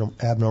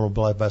 Abnormal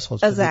blood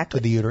vessels to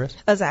the uterus.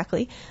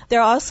 Exactly.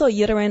 There are also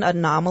uterine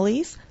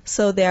anomalies.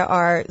 So there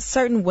are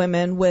certain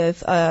women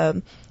with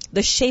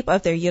the shape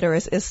of their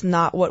uterus is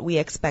not what we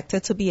expect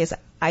it to be. It's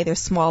either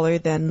smaller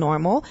than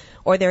normal,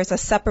 or there's a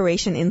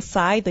separation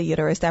inside the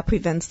uterus that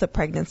prevents the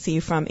pregnancy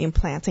from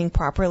implanting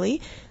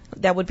properly.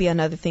 That would be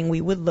another thing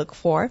we would look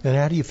for. And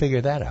how do you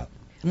figure that out?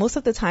 Most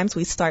of the times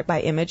we start by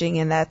imaging,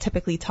 and that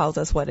typically tells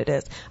us what it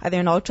is, either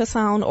an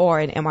ultrasound or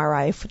an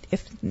MRI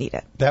if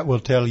needed. That will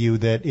tell you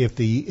that if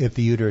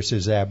the uterus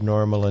is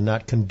abnormal and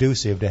not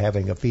conducive to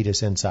having a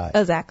fetus inside.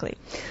 Exactly.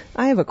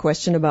 I have a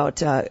question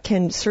about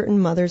can certain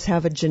mothers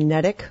have a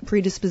genetic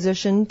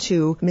predisposition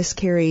to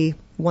miscarry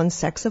one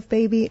sex of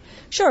baby?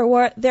 Sure.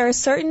 Well, there are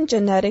certain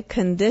genetic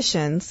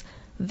conditions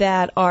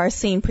that are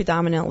seen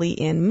predominantly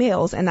in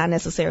males and not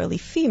necessarily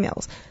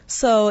females.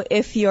 So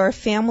if your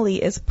family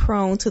is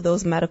prone to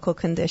those medical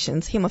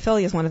conditions,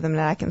 hemophilia is one of them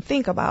that I can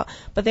think about,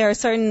 but there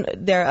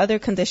are other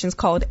conditions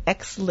called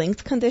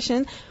X-linked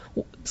condition,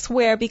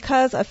 where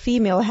because a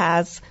female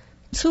has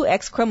two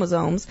X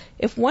chromosomes,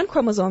 if one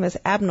chromosome is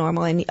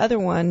abnormal and the other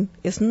one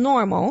is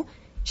normal,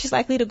 she's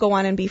likely to go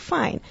on and be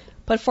fine.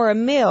 But for a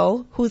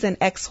male who's an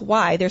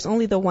XY, there's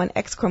only the one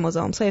X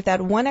chromosome. So if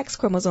that one X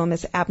chromosome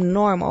is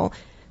abnormal,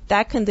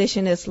 that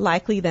condition is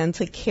likely then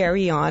to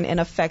carry on and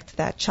affect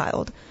that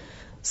child.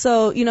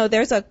 So,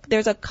 there's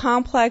a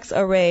complex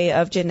array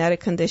of genetic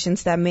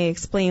conditions that may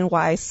explain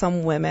why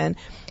some women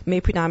may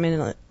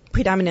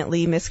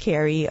predominantly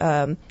miscarry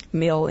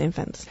male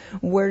infants.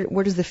 Where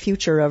does the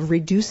future of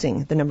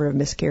reducing the number of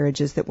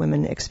miscarriages that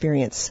women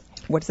experience?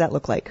 What does that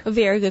look like? A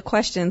very good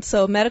question.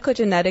 So medical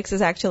genetics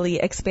is actually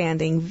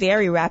expanding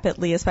very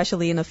rapidly,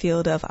 especially in the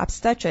field of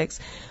obstetrics.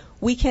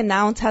 We can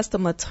now test the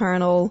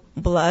maternal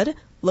blood,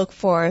 look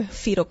for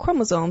fetal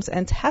chromosomes,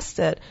 and test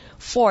it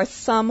for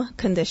some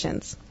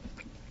conditions.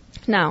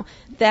 Now,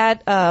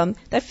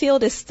 that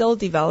field is still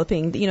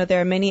developing.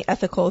 There are many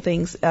ethical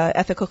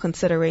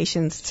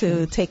considerations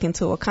to take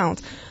into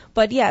account.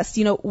 But yes,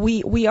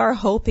 we are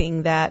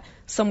hoping that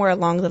somewhere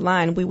along the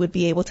line we would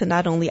be able to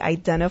not only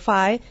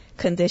identify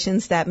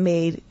conditions that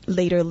may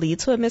later lead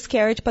to a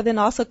miscarriage, but then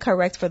also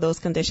correct for those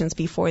conditions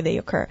before they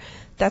occur.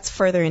 That's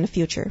further in the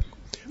future.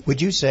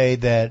 Would you say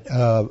that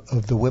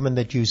of the women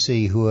that you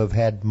see who have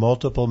had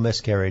multiple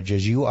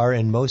miscarriages, you are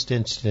in most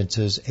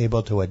instances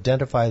able to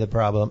identify the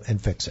problem and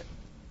fix it?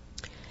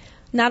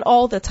 Not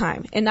all the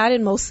time, and not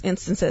in most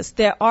instances.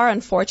 There are,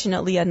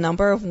 unfortunately, a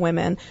number of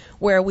women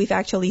where we've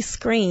actually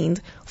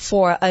screened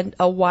for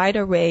a wide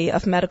array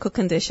of medical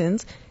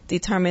conditions,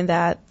 determined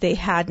that they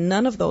had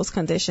none of those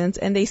conditions,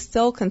 and they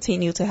still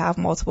continue to have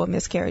multiple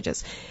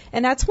miscarriages.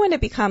 And that's when it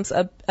becomes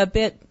a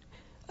bit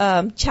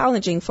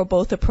challenging for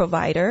both the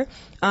provider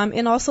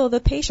and also the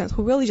patient,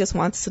 who really just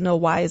wants to know,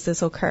 why is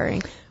this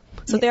occurring?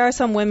 So there are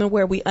some women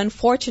where we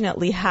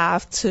unfortunately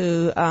have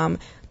to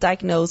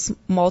diagnose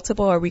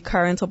multiple or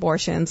recurrent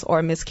abortions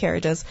or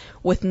miscarriages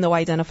with no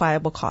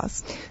identifiable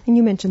cause. And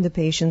you mentioned the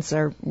patients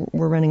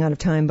we're running out of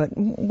time, but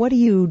what do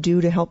you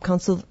do to help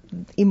counsel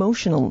the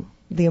emotional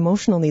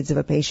needs of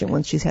a patient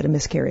once she's had a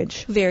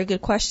miscarriage? Very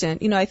good question.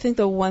 I think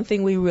the one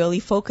thing we really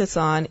focus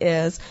on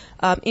is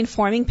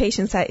informing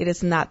patients that it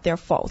is not their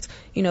fault.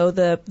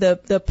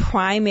 The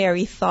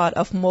primary thought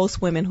of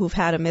most women who've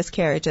had a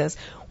miscarriage is,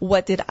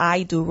 what did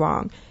I do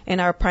wrong? And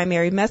our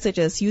primary message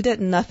is, you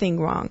did nothing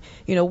wrong.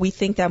 We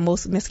think that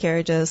most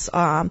miscarriages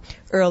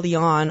early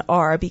on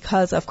are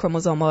because of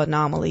chromosomal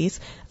anomalies.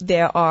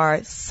 There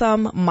are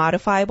some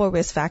modifiable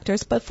risk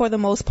factors, but for the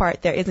most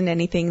part, there isn't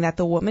anything that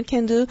the woman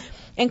can do.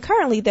 And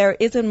currently, there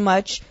isn't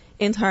much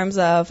in terms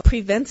of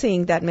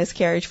preventing that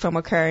miscarriage from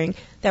occurring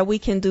that we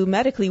can do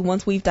medically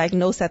once we've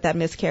diagnosed that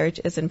miscarriage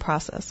is in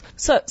process.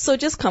 So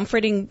just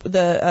comforting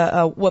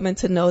the woman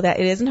to know that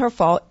it isn't her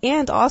fault,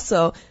 and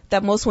also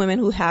that most women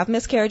who have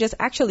miscarriages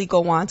actually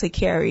go on to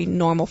carry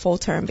normal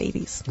full-term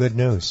babies. Good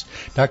news.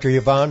 Dr.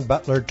 Yvonne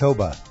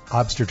Butler-Toba,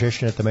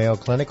 obstetrician at the Mayo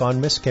Clinic, on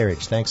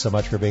miscarriage. Thanks so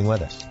much for being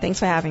with us. Thanks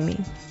for having me.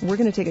 We're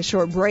going to take a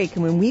short break,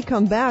 and when we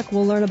come back,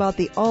 we'll learn about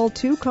the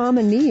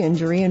all-too-common knee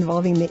injury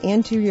involving the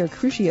anterior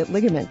cruciate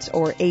ligament,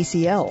 or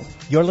ACL.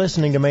 You're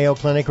listening to Mayo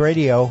Clinic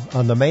Radio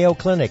on the Mayo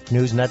Clinic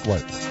News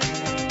Network.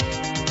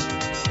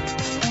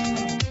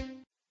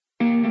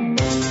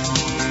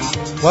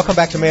 Welcome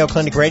back to Mayo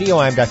Clinic Radio.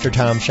 I'm Dr.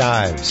 Tom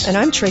Shives. And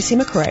I'm Tracy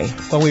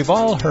McRae. Well, we've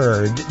all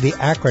heard the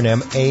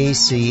acronym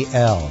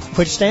ACL,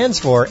 which stands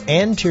for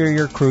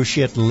anterior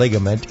cruciate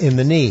ligament in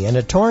the knee. And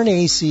a torn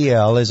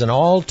ACL is an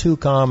all too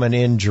common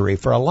injury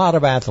for a lot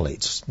of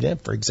athletes.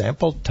 For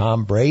example,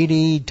 Tom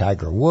Brady,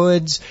 Tiger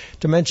Woods,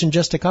 to mention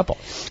just a couple.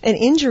 An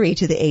injury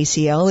to the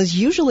ACL is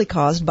usually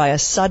caused by a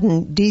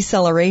sudden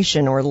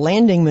deceleration or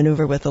landing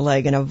maneuver with the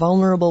leg in a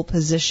vulnerable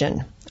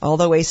position.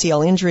 Although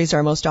ACL injuries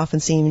are most often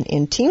seen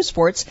in team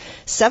sports,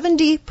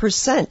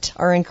 70%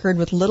 are incurred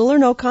with little or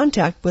no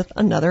contact with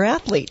another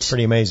athlete.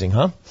 Pretty amazing,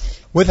 huh?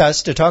 With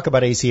us to talk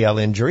about ACL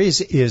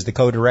injuries is the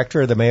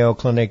co-director of the Mayo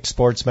Clinic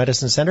Sports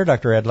Medicine Center,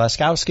 Dr. Ed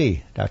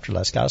Laskowski. Dr.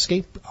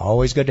 Laskowski,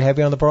 always good to have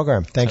you on the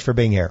program. Thanks for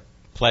being here.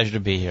 Pleasure to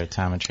be here,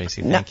 Tom and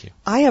Tracy. Thank you.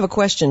 I have a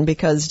question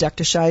because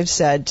Dr. Shives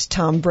said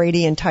Tom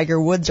Brady and Tiger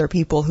Woods are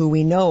people who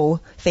we know,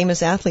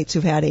 famous athletes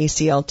who've had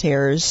ACL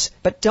tears.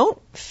 But don't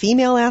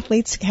female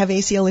athletes have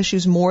ACL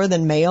issues more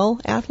than male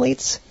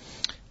athletes?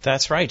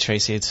 That's right,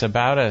 Tracy. It's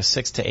about a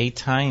 6 to 8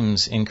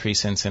 times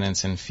increase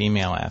incidence in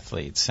female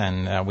athletes,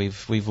 and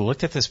we've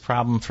looked at this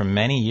problem for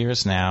many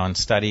years now and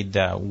studied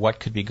what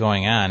could be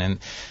going on, and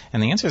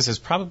the answer is there's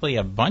probably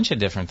a bunch of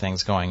different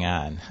things going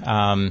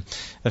on.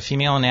 The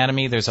female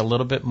anatomy, there's a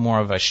little bit more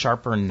of a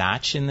sharper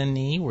notch in the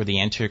knee where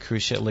the anterior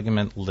cruciate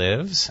ligament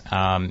lives.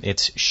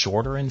 It's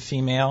shorter in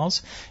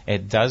females.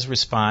 It does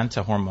respond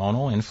to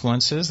hormonal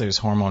influences. There's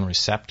hormone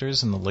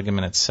receptors in the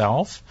ligament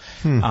itself,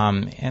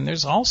 and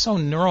there's also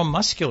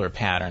neuromuscular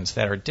patterns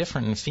that are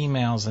different in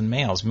females and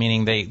males,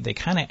 meaning they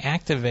kind of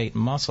activate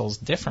muscles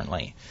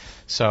differently.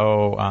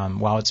 So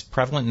while it's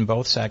prevalent in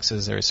both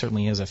sexes, there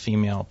certainly is a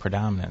female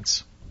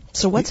predominance.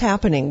 So what's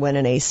happening when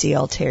an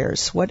ACL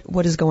tears?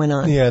 What is going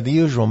on? Yeah, the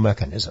usual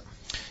mechanism.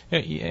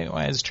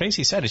 As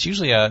Tracy said, it's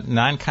usually a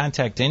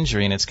non-contact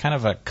injury, and it's kind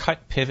of a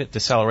cut, pivot,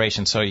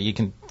 deceleration. So you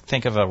can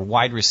think of a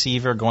wide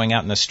receiver going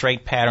out in a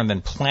straight pattern,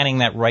 then planting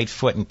that right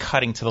foot and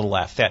cutting to the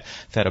left.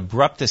 That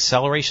abrupt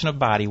deceleration of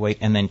body weight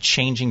and then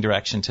changing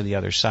direction to the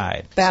other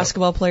side.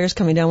 Basketball players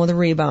coming down with a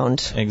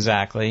rebound.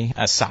 Exactly.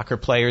 Soccer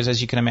players,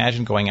 as you can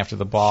imagine, going after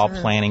the ball,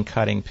 planning,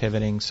 cutting,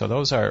 pivoting. So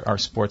those are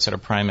sports that are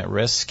prime at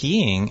risk.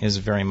 Skiing is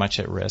very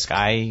much at risk.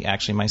 I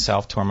actually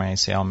myself tore my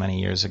ACL many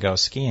years ago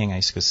skiing. I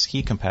used to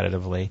ski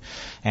competitively.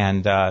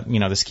 And,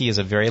 the ski is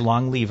a very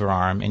long lever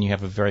arm, and you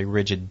have a very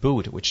rigid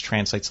boot, which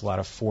translates a lot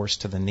of force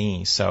to the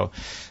knee. So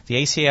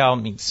the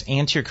ACL means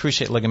anterior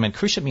cruciate ligament.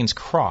 Cruciate means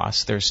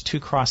cross. There's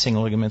 2 crossing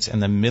ligaments in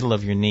the middle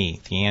of your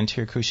knee, the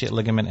anterior cruciate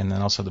ligament and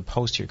then also the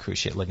posterior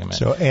cruciate ligament.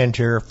 So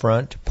anterior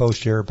front,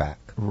 posterior back.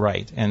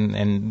 Right.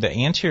 And the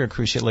anterior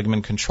cruciate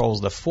ligament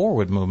controls the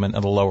forward movement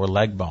of the lower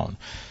leg bone.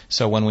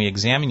 So when we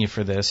examine you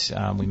for this,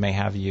 we may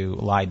have you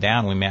lie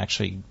down. We may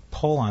actually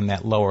pull on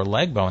that lower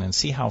leg bone and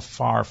see how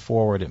far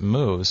forward it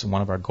moves.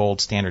 One of our gold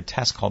standard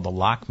tests called the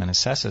Lockman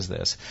assesses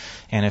this.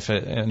 And if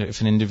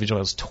an individual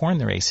has torn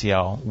their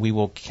ACL, we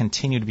will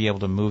continue to be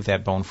able to move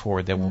that bone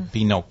forward. There will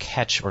be no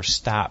catch or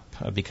stop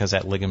because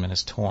that ligament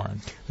is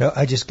torn. Now,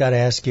 I just got to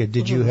ask you,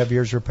 did you have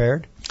yours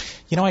repaired?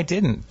 I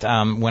didn't.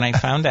 When I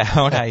found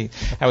out, I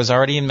was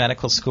already in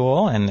medical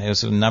school, and it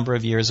was a number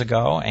of years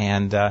ago.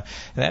 And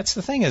that's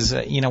the thing is,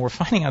 we're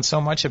finding out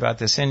so much about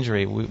this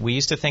injury. We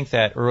used to think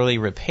that early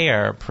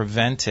repair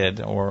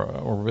prevented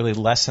or really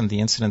lessened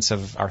the incidence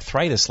of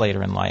arthritis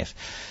later in life.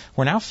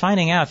 We're now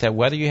finding out that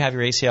whether you have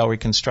your ACL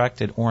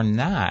reconstructed or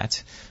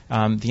not,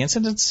 the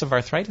incidence of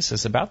arthritis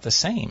is about the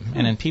same.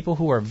 And in people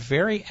who are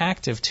very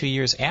active 2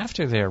 years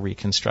after their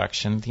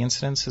reconstruction, the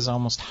incidence is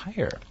almost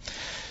higher.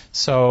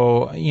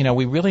 So,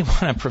 we really want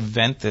to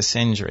prevent this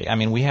injury. I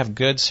mean, we have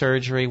good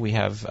surgery. We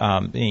have,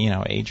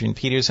 Adrian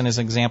Peterson is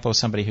an example of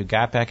somebody who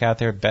got back out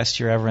there, best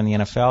year ever in the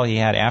NFL he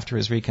had after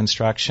his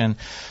reconstruction.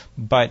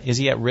 But is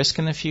he at risk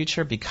in the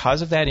future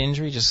because of that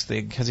injury,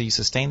 because he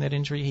sustained that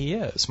injury? He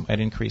is at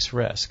increased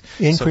risk.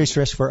 Increased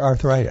risk for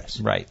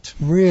arthritis? Right.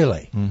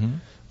 Really? Mm-hmm.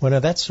 Well, now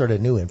that's sort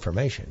of new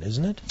information,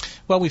 isn't it?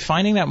 Well, we're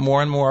finding that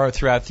more and more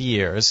throughout the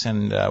years,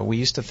 and we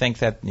used to think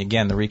that,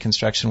 again, the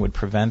reconstruction would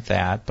prevent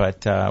that,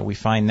 but we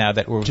find now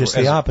that we're... Just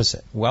the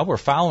opposite. Well, we're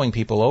following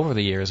people over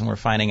the years, and we're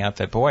finding out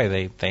that,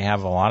 boy, they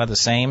have a lot of the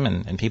same,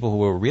 and people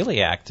who are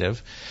really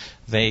active,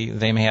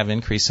 they may have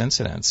increased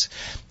incidence.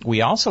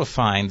 We also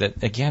find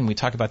that, again, we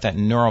talk about that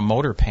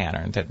neuromotor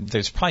pattern, that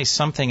there's probably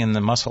something in the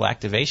muscle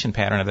activation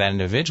pattern of that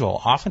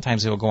individual.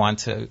 Oftentimes it will go on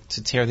to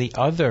tear the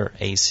other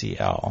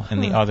ACL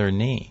and the other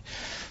knee.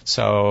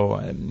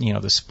 So,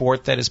 the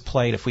sport that is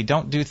played, if we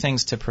don't do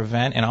things to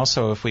prevent, and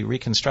also if we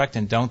reconstruct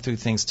and don't do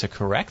things to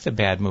correct the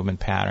bad movement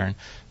pattern,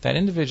 that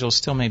individual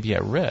still may be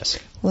at risk.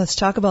 Let's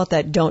talk about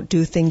that don't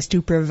do things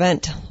to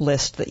prevent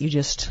list that you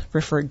just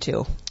referred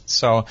to.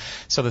 So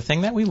the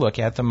thing that we look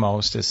at the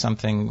most is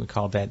something we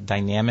call that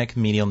dynamic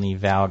medial knee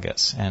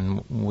valgus.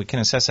 And we can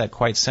assess that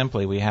quite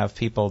simply. We have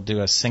people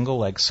do a single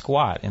leg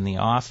squat in the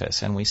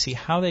office, and we see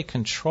how they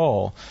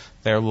control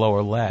their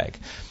lower leg.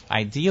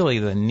 Ideally,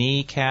 the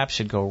kneecap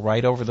should go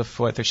right over the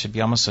foot. There should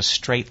be almost a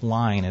straight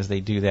line as they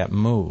do that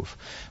move.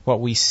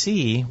 What we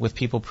see with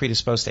people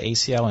predisposed to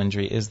ACL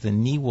injury is the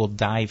knee will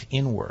dive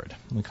inward.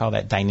 We call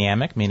that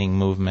dynamic, meaning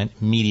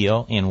movement,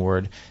 medial,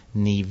 inward,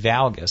 knee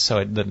valgus.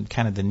 So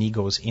the knee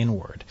goes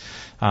inward.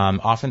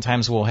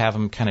 Oftentimes we'll have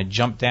them kind of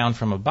jump down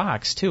from a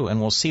box too,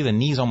 and we'll see the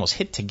knees almost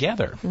hit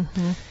together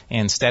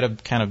instead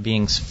of kind of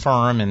being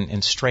firm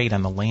and straight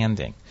on the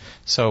landing.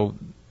 So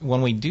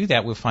when we do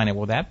that, we find out,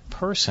 well, that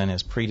person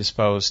is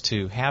predisposed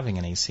to having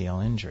an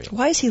ACL injury.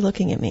 Why is he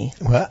looking at me?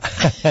 Well,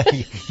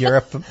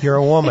 you're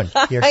a woman.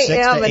 You're 6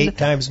 to 8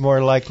 times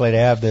more likely to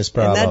have this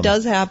problem. And that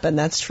does happen.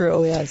 That's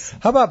true, yes.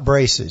 How about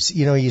braces?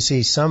 You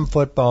see some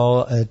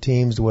football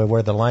teams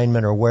where the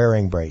linemen are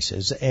wearing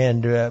braces,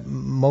 and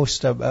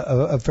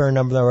a fair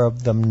number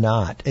of them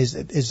not.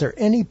 Is there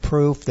any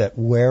proof that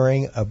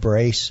wearing a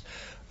brace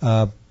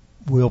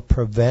will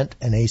prevent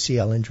an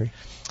ACL injury?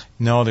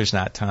 No, there's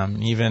not,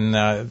 Tom. Even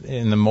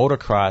in the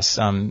motocross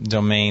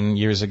domain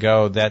years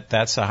ago,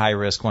 that's a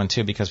high-risk one,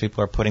 too, because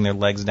people are putting their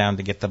legs down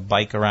to get the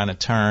bike around a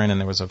turn, and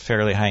there was a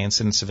fairly high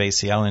incidence of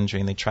ACL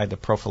injury, and they tried to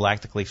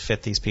prophylactically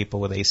fit these people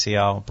with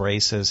ACL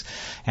braces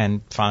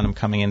and found them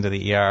coming into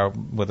the ER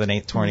with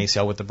an torn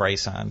ACL with the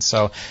brace on.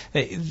 So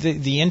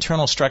the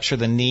internal structure of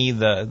the knee,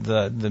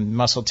 the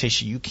muscle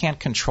tissue, you can't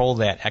control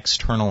that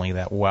externally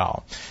that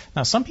well.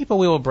 Now, some people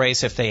we will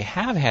brace if they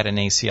have had an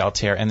ACL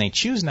tear and they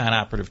choose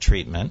non-operative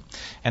treatment,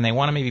 and they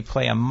want to maybe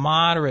play a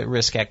moderate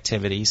risk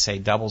activity, say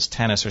doubles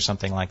tennis or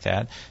something like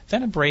that,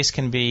 then a brace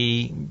can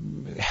be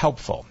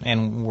helpful.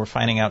 And we're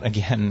finding out,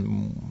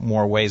 again,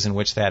 more ways in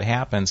which that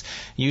happens.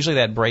 Usually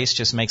that brace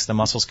just makes the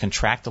muscles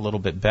contract a little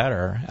bit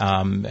better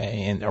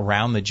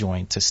around the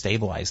joint to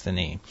stabilize the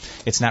knee.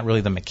 It's not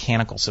really the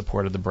mechanical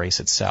support of the brace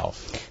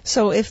itself.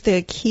 So if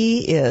the key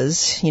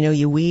is,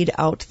 you weed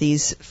out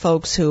these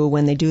folks who,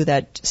 when they do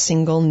that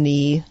single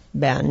knee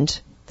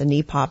bend, the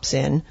knee pops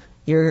in,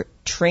 you're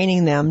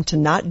training them to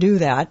not do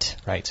that.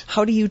 Right.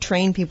 How do you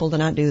train people to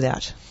not do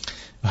that?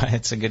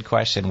 It's a good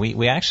question.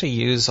 We actually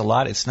use a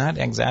lot. It's not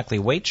exactly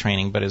weight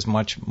training, but as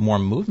much more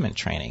movement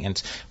training.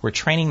 And we're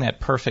training that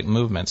perfect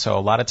movement. So a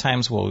lot of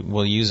times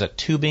we'll use a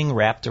tubing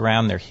wrapped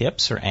around their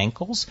hips or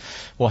ankles.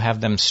 We'll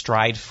have them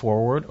stride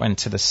forward and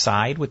to the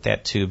side with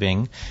that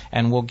tubing,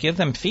 and we'll give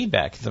them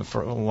feedback.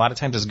 For a lot of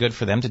times it's good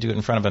for them to do it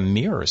in front of a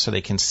mirror so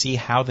they can see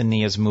how the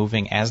knee is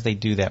moving as they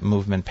do that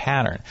movement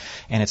pattern.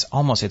 And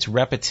it's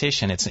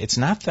repetition. It's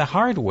not the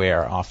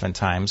hardware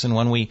oftentimes. And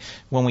when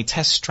we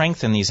test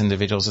strength in these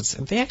individuals,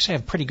 they actually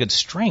have pretty good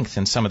strength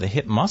in some of the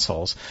hip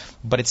muscles,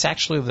 but it's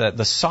actually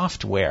the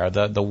software,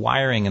 the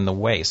wiring in the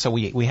way. So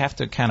we have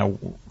to kind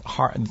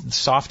of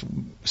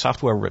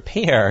software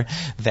repair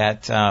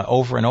that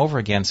over and over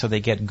again so they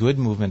get good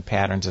movement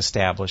patterns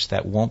established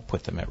that won't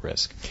put them at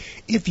risk.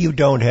 If you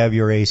don't have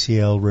your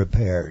ACL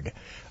repaired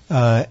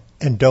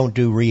and don't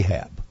do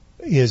rehab,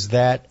 is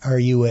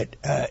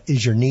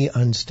your knee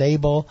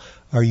unstable?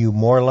 Are you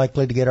more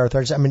likely to get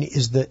arthritis? I mean,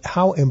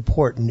 how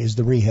important is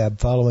the rehab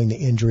following the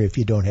injury if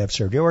you don't have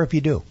surgery, or if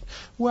you do?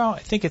 Well, I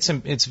think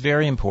it's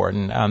very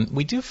important.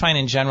 We do find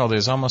in general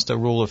there's almost a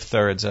rule of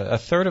thirds. A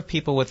third of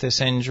people with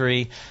this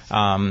injury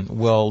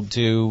will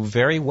do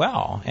very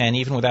well, and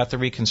even without the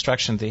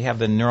reconstruction, they have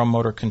the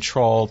neuromotor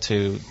control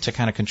to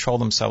kind of control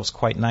themselves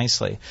quite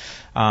nicely.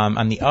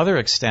 On the other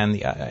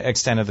extent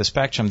of the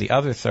spectrum, the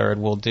other third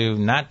will do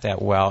not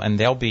that well, and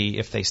they'll be,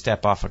 if they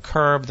step off a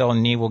curb, their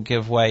knee will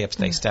give way. If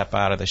they step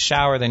out of the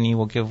shower, the knee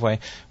will give way.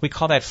 We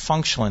call that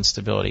functional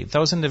instability.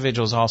 Those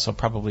individuals also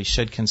probably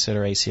should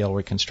consider ACL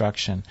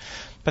reconstruction.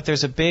 But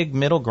there's a big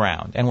middle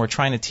ground, and we're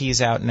trying to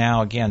tease out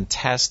now, again,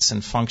 tests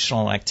and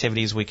functional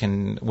activities we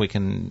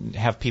can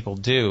have people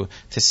do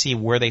to see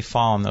where they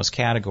fall in those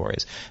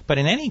categories. But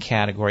in any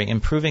category,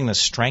 improving the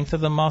strength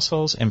of the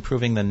muscles,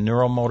 improving the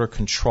neuromotor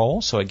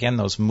control, so again,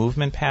 those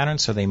movement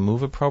patterns so they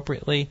move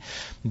appropriately,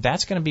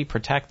 that's going to be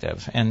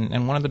protective.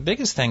 And one of the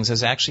biggest things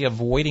is actually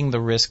avoiding the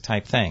risk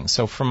type things.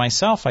 So for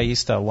myself, I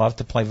used to love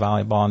to play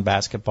volleyball and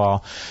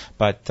basketball,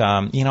 but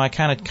I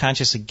kind of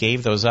consciously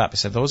gave those up. I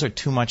said, those are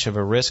too much of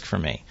a risk for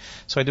me.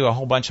 So I do a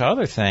whole bunch of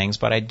other things,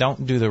 but I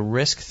don't do the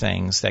risk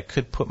things that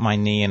could put my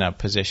knee in a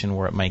position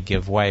where it might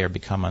give way or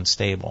become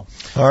unstable.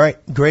 All right.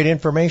 Great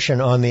information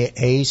on the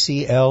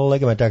ACL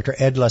ligament. Dr.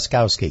 Ed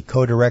Laskowski,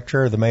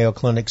 co-director of the Mayo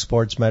Clinic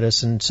Sports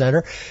Medicine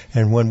Center.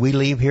 And when we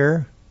leave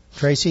here,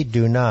 Tracy,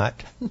 do not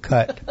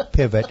cut,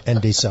 pivot,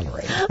 and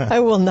decelerate.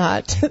 I will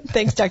not.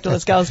 Thanks, Dr.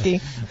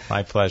 Laskowski.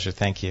 My pleasure.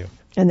 Thank you.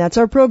 And that's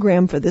our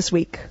program for this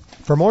week.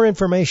 For more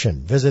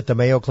information, visit the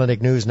Mayo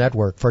Clinic News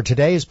Network for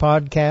today's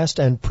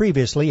podcast and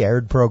previously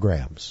aired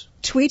programs.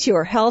 Tweet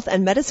your health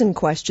and medicine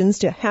questions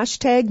to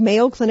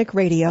 #Mayo Clinic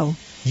Radio.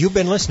 You've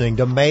been listening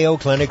to Mayo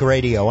Clinic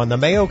Radio on the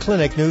Mayo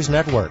Clinic News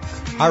Network.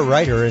 Our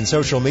writer and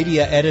social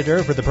media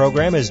editor for the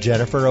program is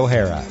Jennifer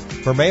O'Hara.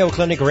 For Mayo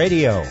Clinic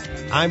Radio,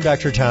 I'm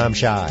Dr. Tom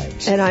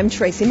Shives. And I'm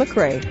Tracy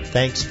McRae.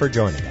 Thanks for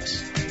joining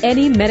us.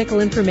 Any medical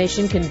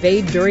information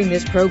conveyed during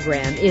this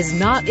program is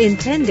not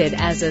intended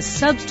as a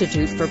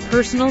substitute for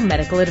personal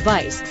medical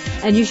advice,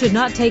 and you should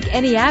not take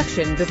any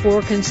action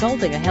before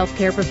consulting a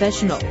healthcare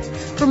professional.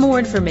 For more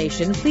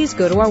information, please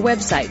go to our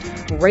website,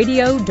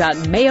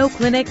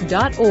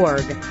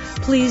 radio.mayoclinic.org.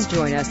 Please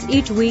join us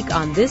each week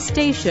on this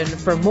station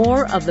for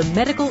more of the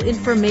medical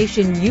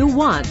information you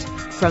want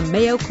from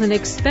Mayo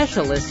Clinic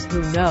specialists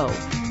who know.